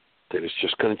it's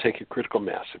just going to take a critical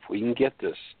mass. If we can get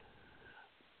this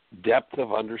depth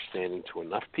of understanding to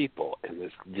enough people and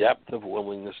this depth of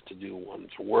willingness to do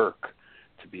one's work,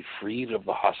 to be freed of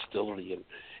the hostility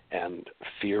and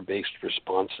fear-based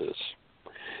responses,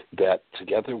 that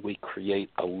together we create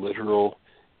a literal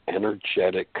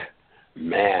energetic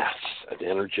mass, an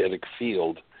energetic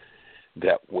field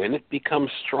that when it becomes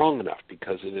strong enough,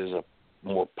 because it is a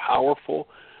more powerful,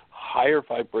 higher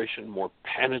vibration, more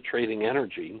penetrating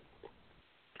energy,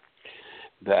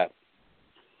 that,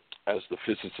 as the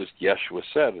physicist Yeshua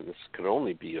said, and this could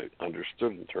only be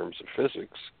understood in terms of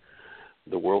physics,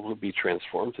 the world would be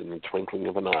transformed in the twinkling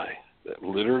of an eye. That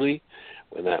literally,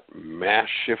 when that mass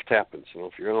shift happens,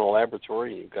 if you're in a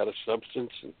laboratory and you've got a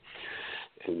substance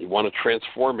and you want to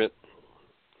transform it,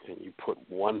 and you put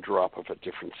one drop of a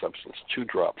different substance, 2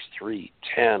 drops, 3,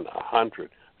 10,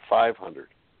 100, 500,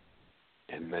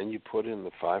 and then you put in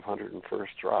the 501st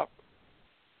drop,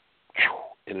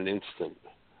 in an instant,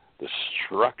 the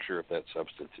structure of that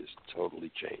substance is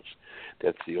totally changed.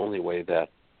 That's the only way that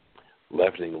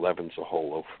leavening leavens a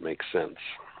whole loaf makes sense.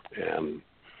 And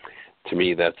to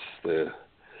me, that's the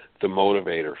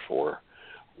motivator for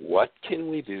what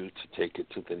can we do to take it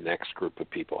to the next group of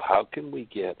people? How can we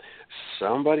get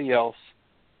somebody else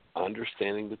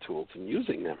understanding the tools and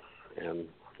using them? And,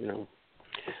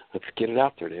 Let's get it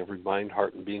out there to every mind,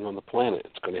 heart, and being on the planet.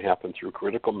 It's going to happen through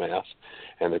critical mass,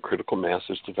 and the critical mass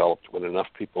is developed when enough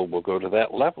people will go to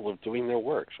that level of doing their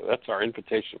work. So that's our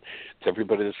invitation to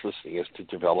everybody that's listening, is to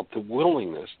develop the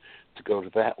willingness to go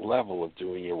to that level of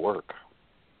doing your work.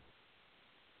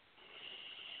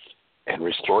 And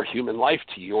restore human life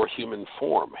to your human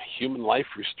form. Human life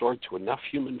restored to enough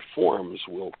human forms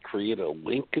will create a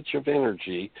linkage of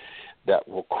energy that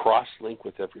will cross-link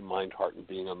with every mind, heart, and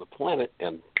being on the planet,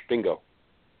 and bingo,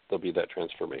 there'll be that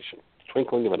transformation.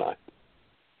 Twinkling of an eye.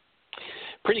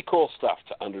 Pretty cool stuff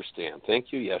to understand.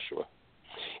 Thank you, Yeshua.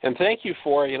 And thank you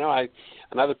for,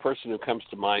 another person who comes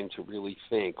to mind to really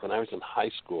think. When I was in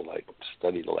high school, I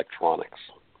studied electronics.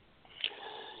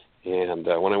 And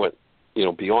when I went,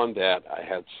 beyond that, I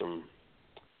had some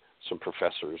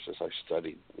professors as I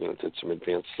studied, did some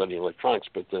advanced study in electronics,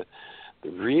 but the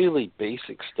really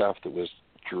basic stuff that was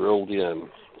drilled in,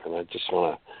 and I just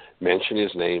want to mention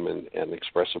his name and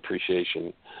express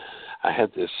appreciation. I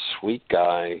had this sweet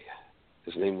guy,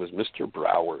 his name was Mr.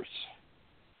 Browers,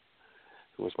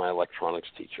 who was my electronics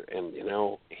teacher, and,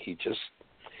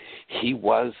 he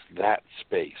was that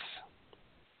space.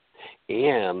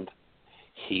 And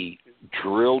he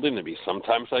drilled into me.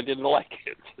 Sometimes I didn't like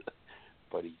it,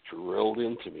 but he drilled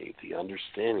into me the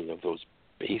understanding of those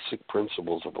basic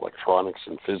principles of electronics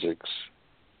and physics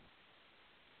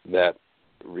that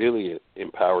really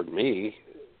empowered me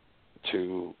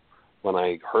to, when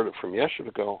I heard it from Yeshua,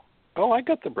 to go, oh, I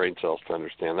got the brain cells to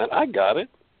understand that. I got it.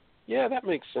 Yeah, that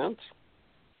makes sense.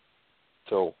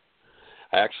 So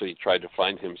I actually tried to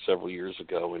find him several years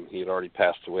ago, and he had already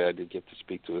passed away. I did get to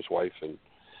speak to his wife and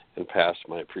pass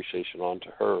my appreciation on to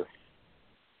her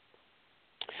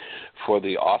for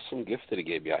the awesome gift that he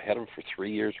gave me. I had him for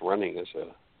 3 years running as an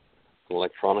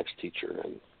electronics teacher,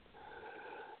 and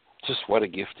just what a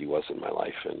gift he was in my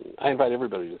life. And I invite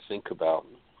everybody to think about,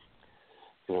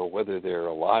 whether they're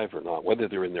alive or not, whether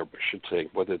they're in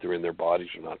their bodies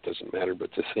or not, doesn't matter,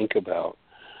 but to think about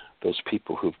those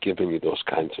people who've given you those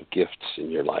kinds of gifts in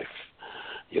your life.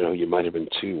 You might have been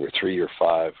 2 or 3 or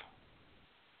 5.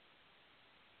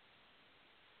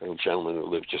 A gentleman who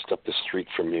lived just up the street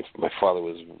from me. My father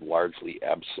was largely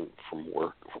absent from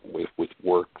work, with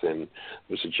work. Then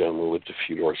there was a gentleman who lived a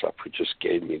few doors up who just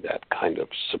gave me that kind of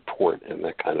support and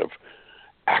that kind of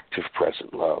active,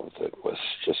 present love that was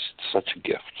just such a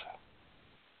gift.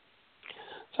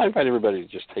 So I invite everybody to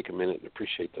just take a minute and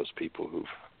appreciate those people who've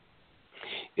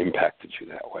impacted you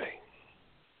that way.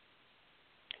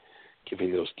 Giving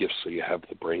you those gifts so you have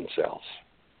the brain cells.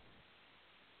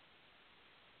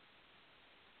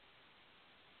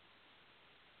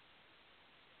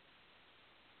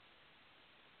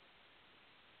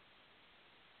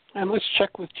 And let's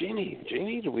check with Jeanie.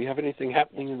 Jeanie, do we have anything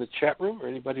happening in the chat room or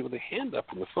anybody with a hand up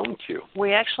in the phone queue?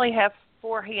 We actually have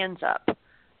 4 hands up.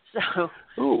 So.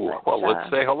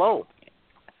 Let's say hello.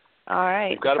 All right.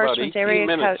 We've got about 18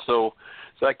 minutes, so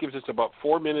that gives us about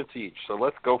 4 minutes each. So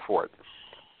let's go for it.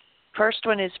 First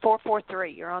one is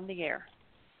 443. You're on the air.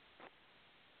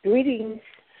 Greetings,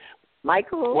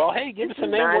 Michael. Well, hey, give us a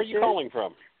name. Where are you calling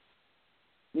from?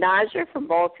 Naja from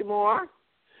Baltimore.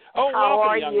 Oh, how welcome,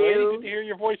 are young you? lady. Good to hear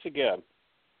your voice again.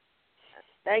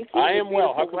 Thank you. I am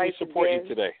well. How can we support you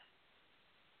today?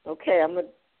 Okay, I'm going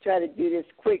to try to do this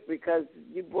quick because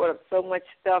you brought up so much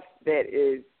stuff that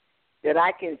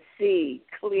I can see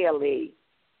clearly,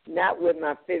 not with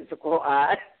my physical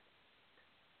eye,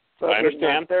 but I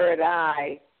understand. with my third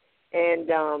eye.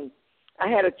 And I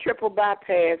had a triple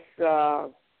bypass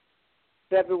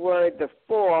February the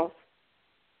 4th.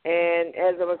 And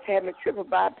as I was having triple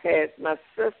bypass, my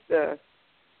sister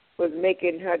was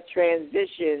making her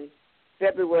transition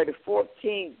February the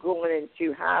 14th going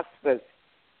into hospice.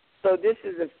 So this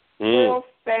is a 4th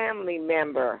family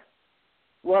member.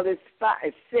 Well, it's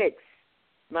 6.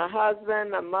 My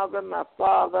husband, my mother, my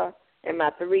father, and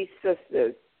my 3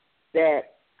 sisters that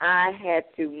I had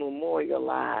to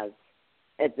memorialize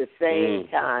at the same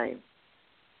time.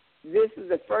 This is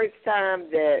the first time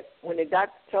that when the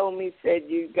doctor told me, said,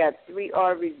 you got 3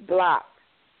 arteries blocked.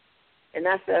 And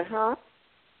I said, huh?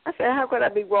 I said, how could I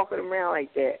be walking around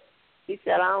like that? He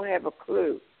said, I don't have a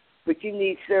clue, but you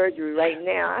need surgery right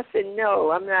now. I said, no,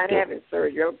 I'm not having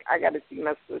surgery. I got to see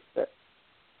my sister.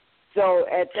 So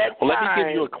at that time... Let me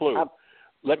give you a clue.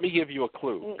 Let me give you a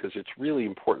clue because it's really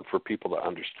important for people to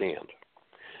understand.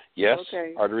 Yes,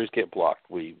 arteries get blocked.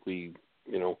 We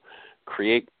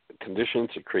create conditions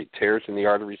that create tears in the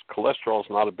arteries. Cholesterol is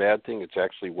not a bad thing. It's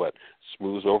actually what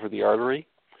smooths over the artery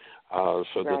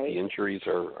so that the injuries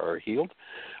are healed,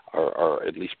 are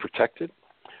at least protected.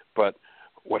 But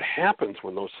what happens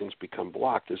when those things become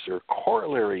blocked is there are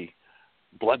corollary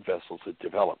blood vessels that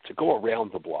develop to go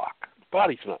around the block. The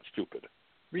body's not stupid.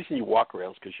 The reason you walk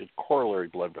around is because you have corollary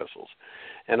blood vessels.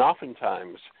 And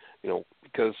oftentimes,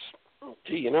 because,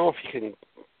 if you can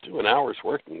do an hour's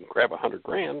work and grab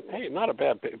 $100,000, hey, not a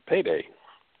bad payday.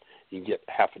 You can get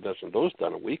half a dozen of those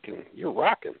done a week, and you're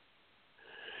rocking.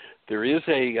 There is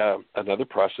another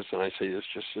process, and I say this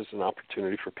just as an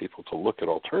opportunity for people to look at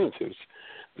alternatives.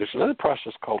 There's another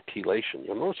process called chelation.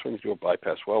 You'll notice when you do a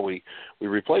bypass, we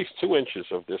replaced 2 inches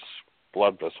of this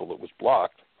blood vessel that was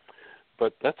blocked,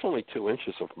 but that's only 2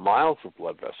 inches of miles of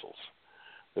blood vessels.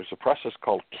 There's a process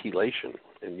called chelation,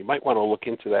 and you might want to look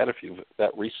into that if you've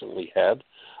that recently had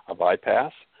a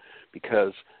bypass,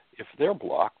 because if they're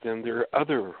blocked, then there are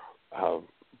other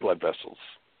blood vessels,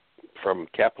 from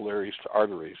capillaries to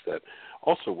arteries, that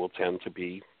also will tend to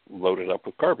be loaded up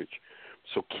with garbage.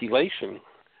 So chelation,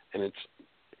 and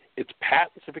its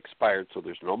patents have expired, so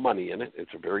there's no money in it.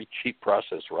 It's a very cheap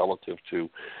process relative to,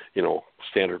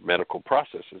 standard medical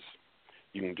processes.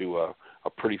 You can do a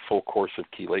pretty full course of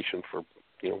chelation for,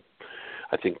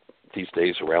 I think these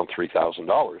days around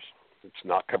 $3,000. It's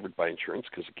not covered by insurance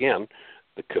because, again,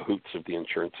 the cahoots of the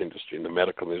insurance industry and the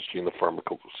medical industry and the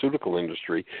pharmaceutical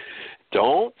industry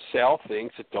don't sell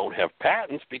things that don't have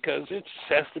patents because it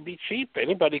has to be cheap.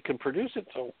 Anybody can produce it.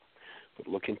 So, but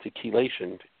look into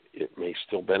chelation. It may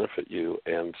still benefit you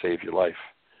and save your life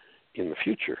in the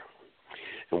future.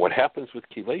 And what happens with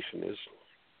chelation is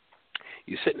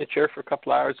you sit in a chair for a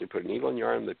couple hours, they put a needle in your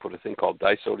arm, they put a thing called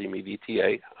disodium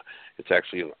EDTA. It's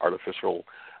actually an artificial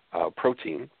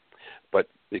protein, but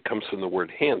it comes from the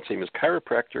word hand. Same as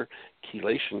chiropractor,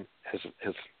 chelation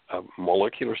has a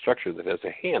molecular structure that has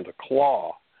a hand, a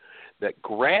claw, that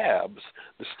grabs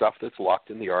the stuff that's locked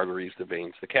in the arteries, the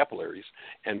veins, the capillaries,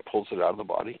 and pulls it out of the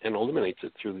body and eliminates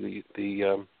it through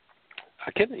the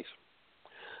kidneys.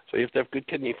 So you have to have good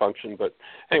kidney function. But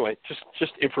anyway,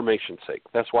 just information's sake.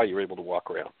 That's why you're able to walk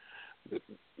around. The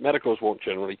medicals won't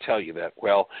generally tell you that.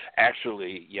 Well,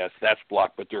 actually, yes, that's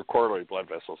blocked, but there are corollary blood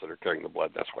vessels that are carrying the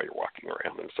blood. That's why you're walking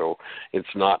around. And so it's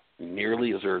not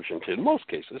nearly as urgent in most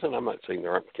cases, and I'm not saying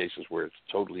there aren't cases where it's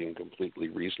totally and completely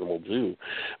reasonable to do,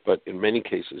 but in many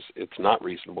cases it's not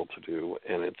reasonable to do,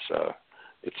 and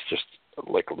it's just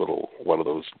like a little one of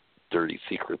those dirty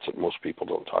secrets that most people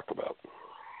don't talk about.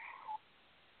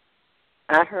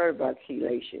 I heard about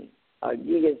chelation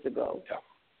years ago. Yeah.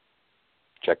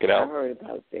 Check it out. I heard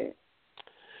about that.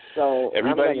 So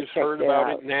everybody who's heard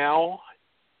about it now,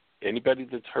 anybody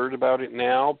that's heard about it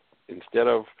now, instead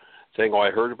of saying, I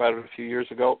heard about it a few years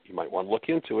ago, you might want to look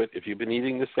into it. If you've been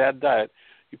eating this sad diet,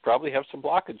 you probably have some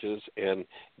blockages, and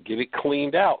get it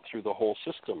cleaned out through the whole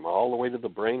system, all the way to the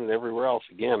brain and everywhere else.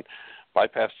 Again,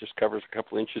 bypass just covers a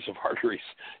couple inches of arteries.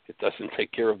 It doesn't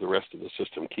take care of the rest of the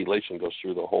system. Chelation goes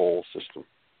through the whole system.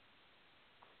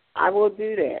 I will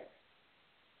do that.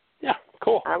 Yeah,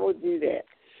 cool. I will do that.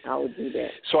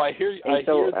 So I hear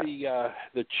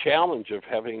the challenge of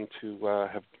having to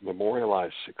have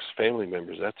memorialized 6 family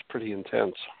members. That's pretty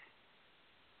intense.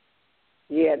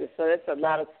 Yeah, so there's a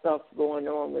lot of stuff going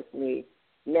on with me.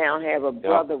 Now I have a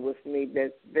brother with me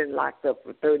that's been locked up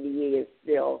for 30 years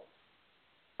still.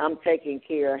 I'm taking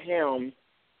care of him.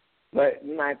 But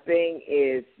my thing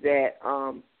is that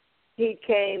he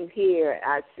came here.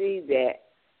 I see that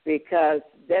because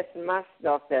that's my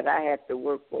stuff that I have to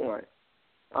work on.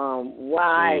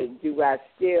 Why do I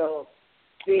still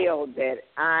feel that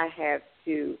I have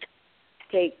to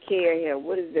take care of him?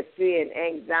 What is the fear and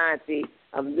anxiety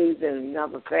of losing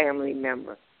another family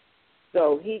member?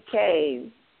 So he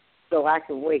came so I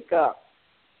can wake up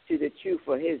to the truth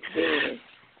of his being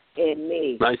in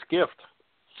me. Nice gift.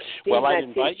 Well, I'd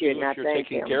invite you, if you're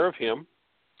taking care of him,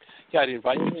 I'd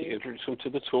invite you to introduce him to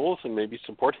the tools and maybe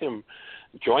support him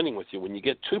joining with you. When you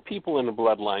get 2 people in the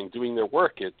bloodline doing their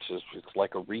work, it's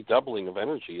like a redoubling of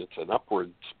energy. It's an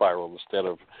upward spiral instead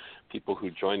of people who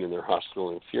join in their hostile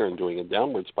and fear and doing a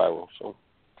downward spiral. So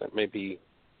that may be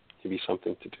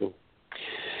something to do.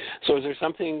 So is there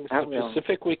something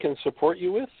specific we can support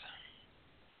you with?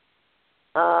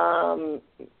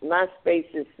 My space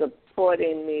is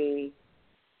supporting me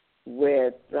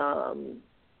with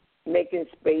making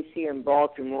space here in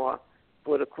Baltimore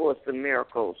for the Course of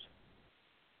Miracles.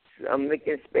 I'm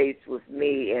making space with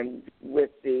me and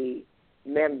with the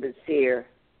members here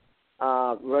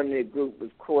running the group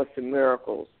with Course of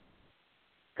Miracles,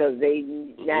 because they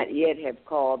not yet have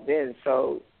called in.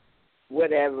 So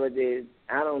whatever it is,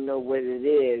 I don't know what it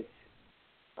is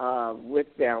with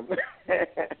them.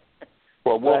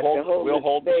 Well, we'll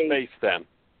hold the space then.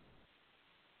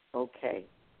 Okay.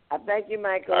 I thank you,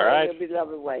 Michael. All right. And your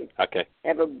beloved wife. Okay.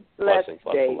 Have a blessed Blessings,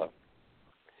 day. love.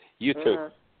 You too.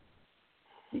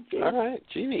 All right,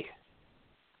 Jeanie.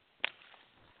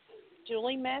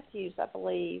 Julie Matthews, I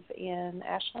believe, in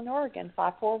Ashland, Oregon,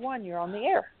 541. You're on the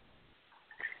air.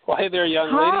 Well, hey there,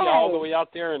 young lady, all the way out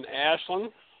there in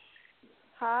Ashland.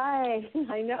 Hi,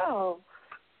 I know.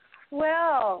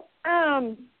 Well,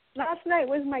 last night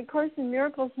was my Course in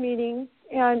Miracles meeting,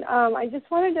 and I just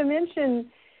wanted to mention,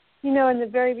 in the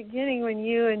very beginning when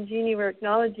you and Jeanie were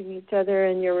acknowledging each other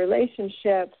and your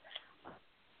relationship,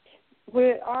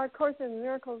 our Course in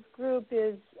Miracles group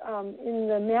is in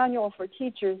the manual for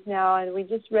teachers now, and we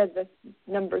just read the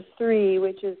number 3,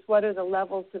 which is what are the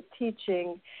levels of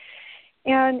teaching.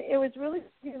 And it was really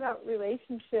about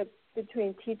relationships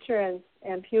between teacher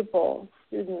and pupil,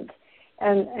 student,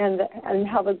 and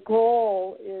how the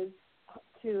goal is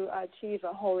to achieve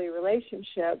a holy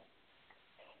relationship.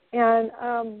 And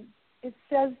it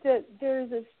says that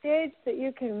there's a stage that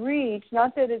you can reach,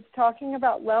 not that it's talking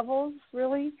about levels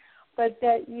really, but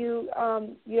that you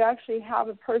actually have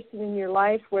a person in your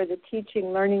life where the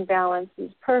teaching-learning balance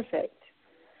is perfect.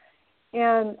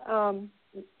 And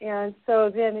so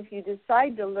then if you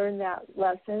decide to learn that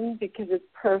lesson because it's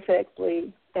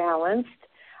perfectly balanced,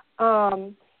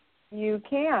 you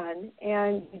can,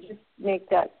 and you just make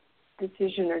that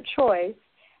decision or choice.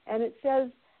 And it says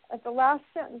at the last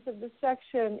sentence of the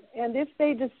section, and if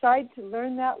they decide to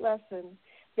learn that lesson,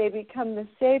 they become the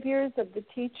saviors of the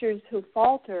teachers who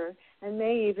falter and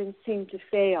may even seem to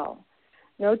fail.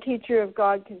 No teacher of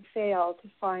God can fail to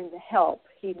find the help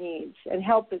he needs. And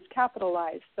help is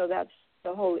capitalized, so that's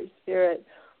the Holy Spirit,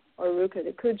 or Ruka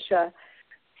de Kudsha.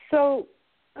 So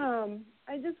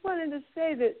I just wanted to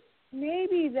say that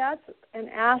maybe that's an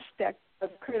aspect of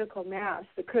critical mass,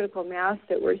 the critical mass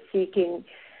that we're seeking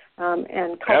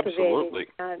and cultivating.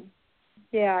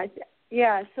 Absolutely.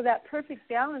 Yeah, so that perfect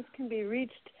balance can be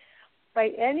reached by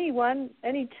any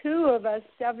two of us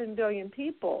 7 billion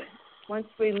people once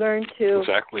we learn to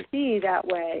see that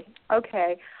way.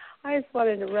 Okay. I just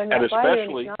wanted to run that by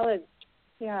you and acknowledge.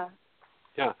 Yeah.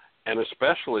 Yeah, and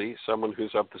especially someone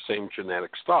who's of the same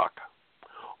genetic stock,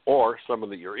 or someone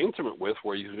that you're intimate with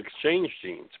where you've exchanged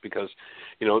genes, because,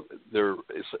 there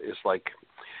is like,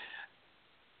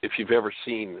 if you've ever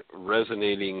seen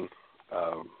resonating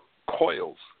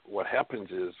coils, what happens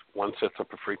is one sets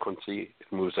up a frequency,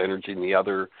 it moves energy in the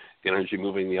other, the energy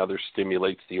moving the other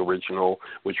stimulates the original,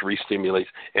 which re-stimulates.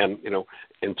 And,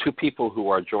 and two people who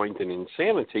are joined in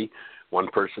insanity, one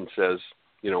person says,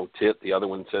 tit, the other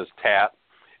one says tat,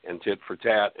 and tit for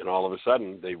tat, and all of a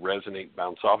sudden they resonate,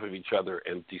 bounce off of each other,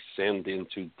 and descend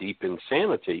into deep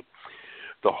insanity.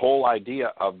 The whole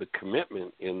idea of the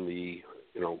commitment in the,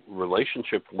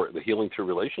 relationship, the Healing Through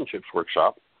Relationships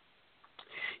workshop,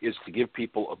 is to give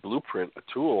people a blueprint, a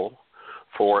tool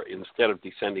for, instead of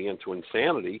descending into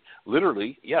insanity,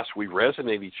 literally, yes, we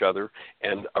resonate each other,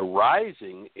 and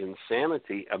arising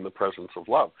insanity and the presence of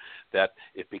love, that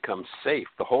it becomes safe.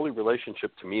 The holy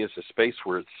relationship to me is a space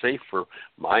where it's safe for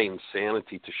my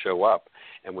insanity to show up.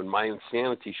 And when my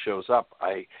insanity shows up,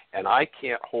 I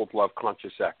can't hold love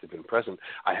conscious, active, and present.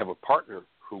 I have a partner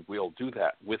who will do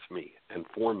that with me and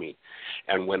for me.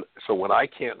 And when I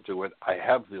can't do it, I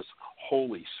have this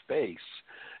holy space.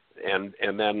 And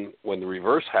then when the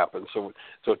reverse happens, so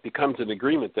it becomes an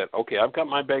agreement that, okay, I've got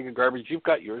my bag of garbage, you've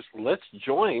got yours, let's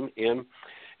join in,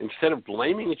 instead of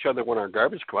blaming each other when our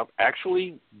garbage come up,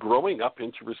 actually growing up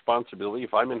into responsibility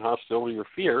if I'm in hostility or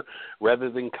fear, rather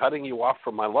than cutting you off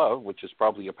from my love, which is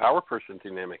probably a power person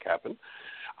dynamic happen.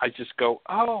 I just go,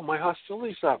 oh, my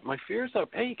hostility's up, my fear's up.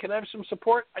 Hey, can I have some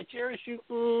support? I cherish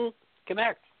you.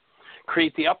 Connect.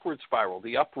 Create the upward spiral,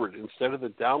 the upward, instead of the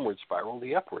downward spiral,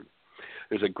 the upward.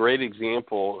 There's a great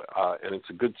example, and it's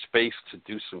a good space to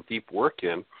do some deep work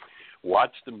in.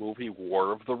 Watch the movie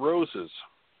War of the Roses.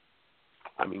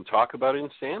 I mean, talk about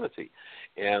insanity.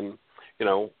 And,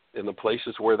 in the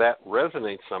places where that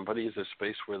resonates, somebody is a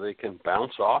space where they can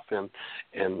bounce off and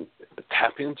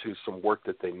tap into some work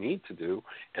that they need to do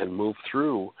and move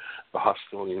through the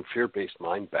hostility and fear-based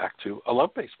mind back to a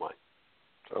love-based mind.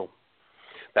 So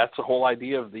that's the whole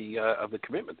idea of the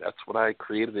commitment. That's what I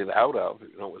created it out of.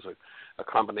 It was a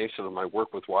combination of my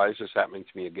work with Ryce is happening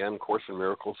to me again, Course in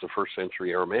Miracles, the first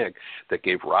century Aramaic, that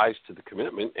gave rise to the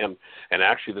commitment. And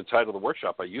actually the title of the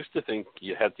workshop, I used to think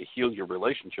you had to heal your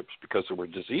relationships because there were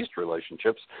diseased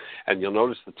relationships. And you'll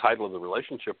notice the title of the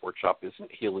relationship workshop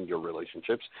isn't healing your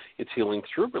relationships, it's healing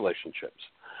through relationships.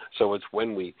 So it's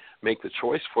when we make the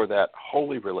choice for that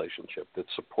holy relationship that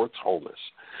supports wholeness,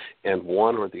 and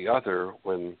one or the other,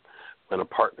 when a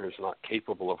partner is not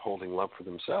capable of holding love for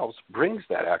themselves, brings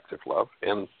that active love,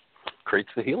 and creates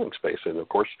the healing space. And, of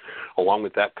course, along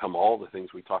with that come all the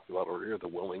things we talked about earlier, the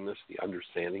willingness, the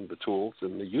understanding, the tools,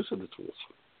 and the use of the tools.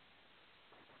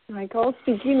 Michael,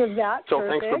 speaking of that, so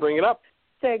thanks for bringing it up.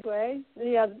 Segue.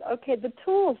 Yeah, okay, the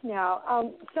tools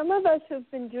now. Some of us have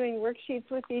been doing worksheets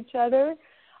with each other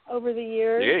over the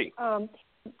years. Yay.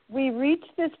 We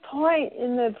reached this point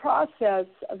in the process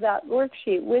of that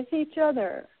worksheet with each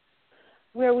other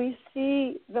where we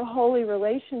see the holy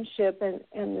relationship and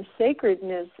the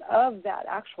sacredness of that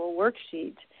actual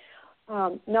worksheet.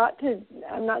 I'm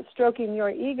not stroking your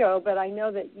ego, but I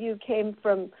know that you came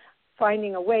from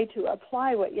finding a way to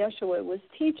apply what Yeshua was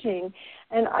teaching.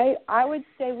 And I would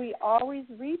say we always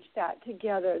reach that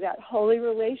together, that holy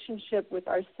relationship with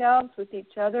ourselves, with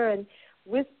each other, and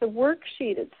with the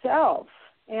worksheet itself.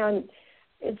 And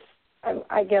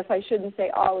I guess I shouldn't say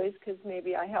always because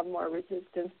maybe I have more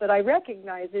resistance, but I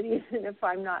recognize it even if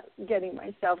I'm not getting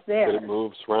myself there. It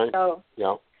moves, right? So,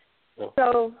 yeah.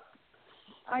 So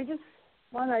I just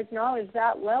want to acknowledge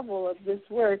that level of this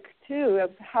work, too,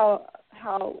 of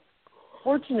how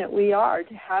fortunate we are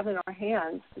to have in our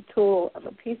hands the tool of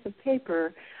a piece of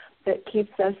paper that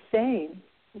keeps us sane.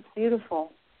 It's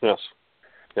beautiful. Yes.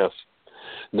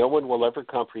 No one will ever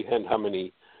comprehend how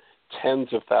many tens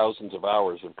of thousands of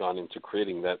hours have gone into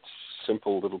creating that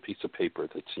simple little piece of paper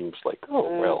that seems like,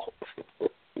 well.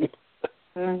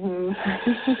 Mm-hmm.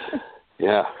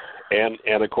 Yeah.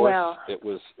 And of course,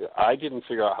 I didn't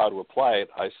figure out how to apply it.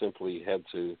 I simply had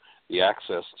the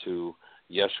access to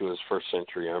Yeshua's first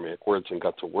century Aramaic words and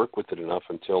got to work with it enough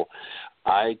until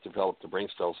I developed the brain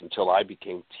cells, until I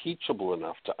became teachable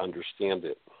enough to understand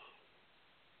it.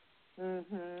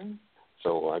 Mm-hmm.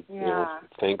 So,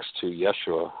 thanks to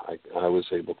Yeshua, I was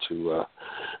able to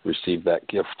receive that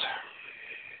gift.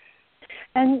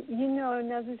 And,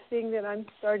 another thing that I'm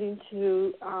starting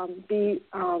to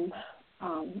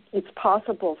it's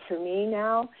possible for me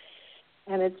now,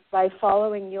 and it's by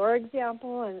following your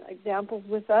example and examples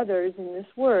with others in this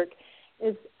work,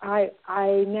 is I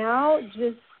now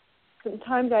just,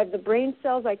 sometimes I have the brain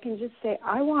cells, I can just say,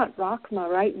 I want Rachma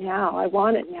right now. I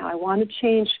want it now. I want to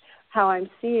change how I'm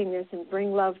seeing this and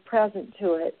bring love present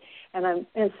to it. And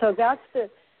so that's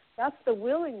the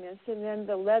willingness, and then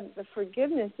the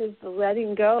forgiveness is the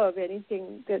letting go of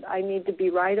anything that I need to be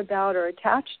right about or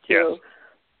attached to,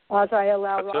 as I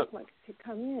allow Rachma to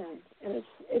come in. And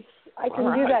I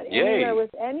can do that anywhere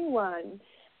with anyone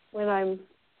when I'm,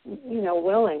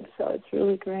 willing. So it's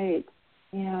really great.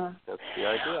 Yeah. That's the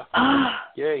idea.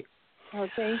 Yay. Oh,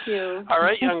 thank you. All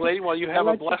right, young lady. Well, you have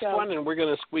a blessed one, and we're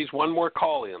going to squeeze one more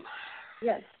call in.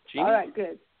 Yes. Jeanie? All right,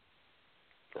 good.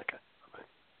 Okay.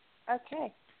 Bye-bye.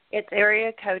 Okay. It's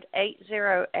area code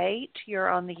 808. You're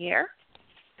on the air.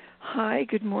 Hi,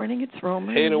 good morning. It's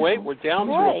Roman. 808. We're down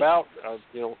to about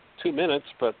 2 minutes,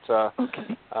 but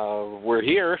we're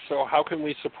here. So how can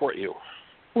we support you?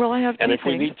 Well, I have two things. And if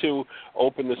we things. need to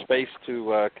open the space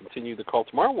to continue the call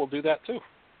tomorrow, we'll do that too.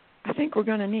 I think we're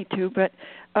going to need to, but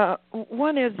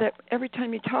one is that every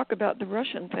time you talk about the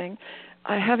Russian thing,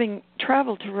 having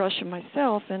traveled to Russia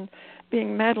myself and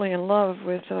being madly in love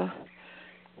with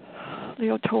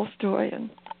Leo Tolstoy and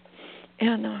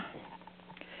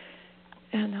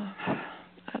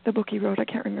the book he wrote, I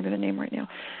can't remember the name right now.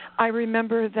 I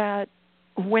remember that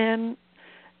when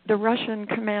the Russian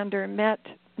commander met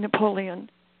Napoleon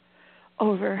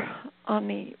over on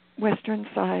the western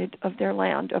side of their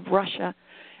land, of Russia,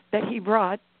 that he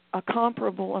brought a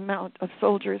comparable amount of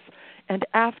soldiers, and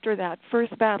after that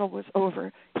first battle was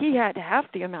over, he had half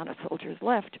the amount of soldiers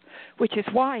left, which is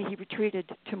why he retreated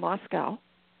to Moscow,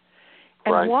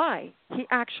 and why he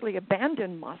actually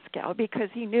abandoned Moscow, because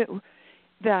he knew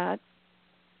that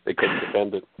they couldn't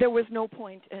defend it. There was no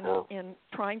point in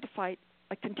trying to fight,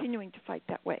 continuing to fight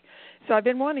that way. So I've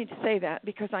been wanting to say that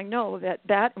because I know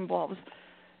that involves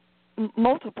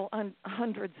multiple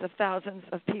hundreds of thousands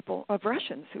of people, of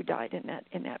Russians who died in that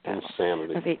battle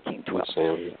Insanity. of 1812.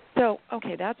 Insanity. So,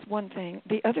 okay, that's one thing.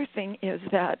 The other thing is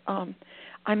that I'm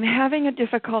having a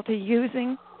difficulty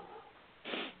using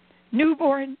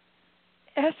newborn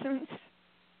essence,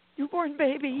 newborn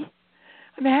baby.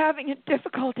 I'm having a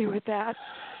difficulty with that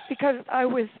because I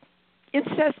was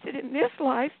incested in this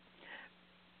life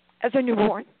as a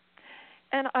newborn,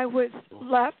 and I was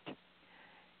left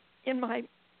in my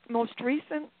most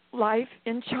recent life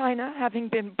in China, having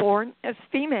been born as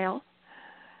female.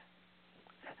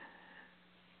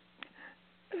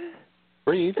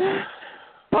 Breathe.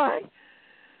 By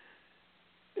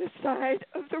the side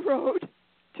of the road,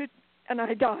 and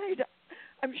I died.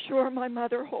 I'm sure my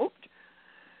mother hoped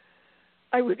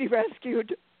I would be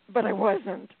rescued, but I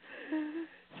wasn't.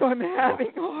 So I'm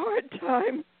having a hard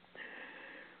time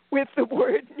with the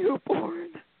word newborn.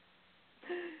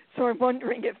 So I'm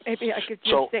wondering if maybe I could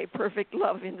just say perfect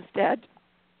love instead,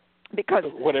 because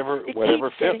whatever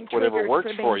fits, whatever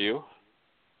works for you.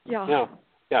 Yeah.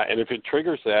 And if it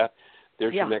triggers that,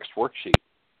 there's your next worksheet.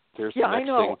 There's the next I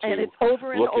know, thing to and it's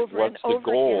over and look over at what's and over the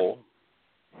goal.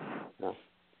 again.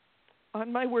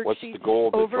 On my worksheet, what's the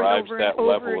goal that over drives and over that and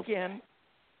over level again.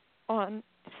 On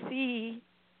C,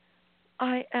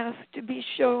 I asked to be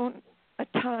shown a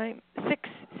time.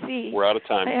 6C. We're out of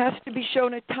time. I asked to be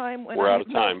shown a time when We're I out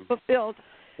of time. fulfilled.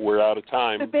 We're out of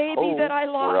time. The baby that I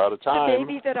lost. We're out of time. The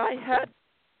baby that I had.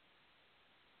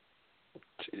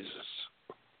 Jesus.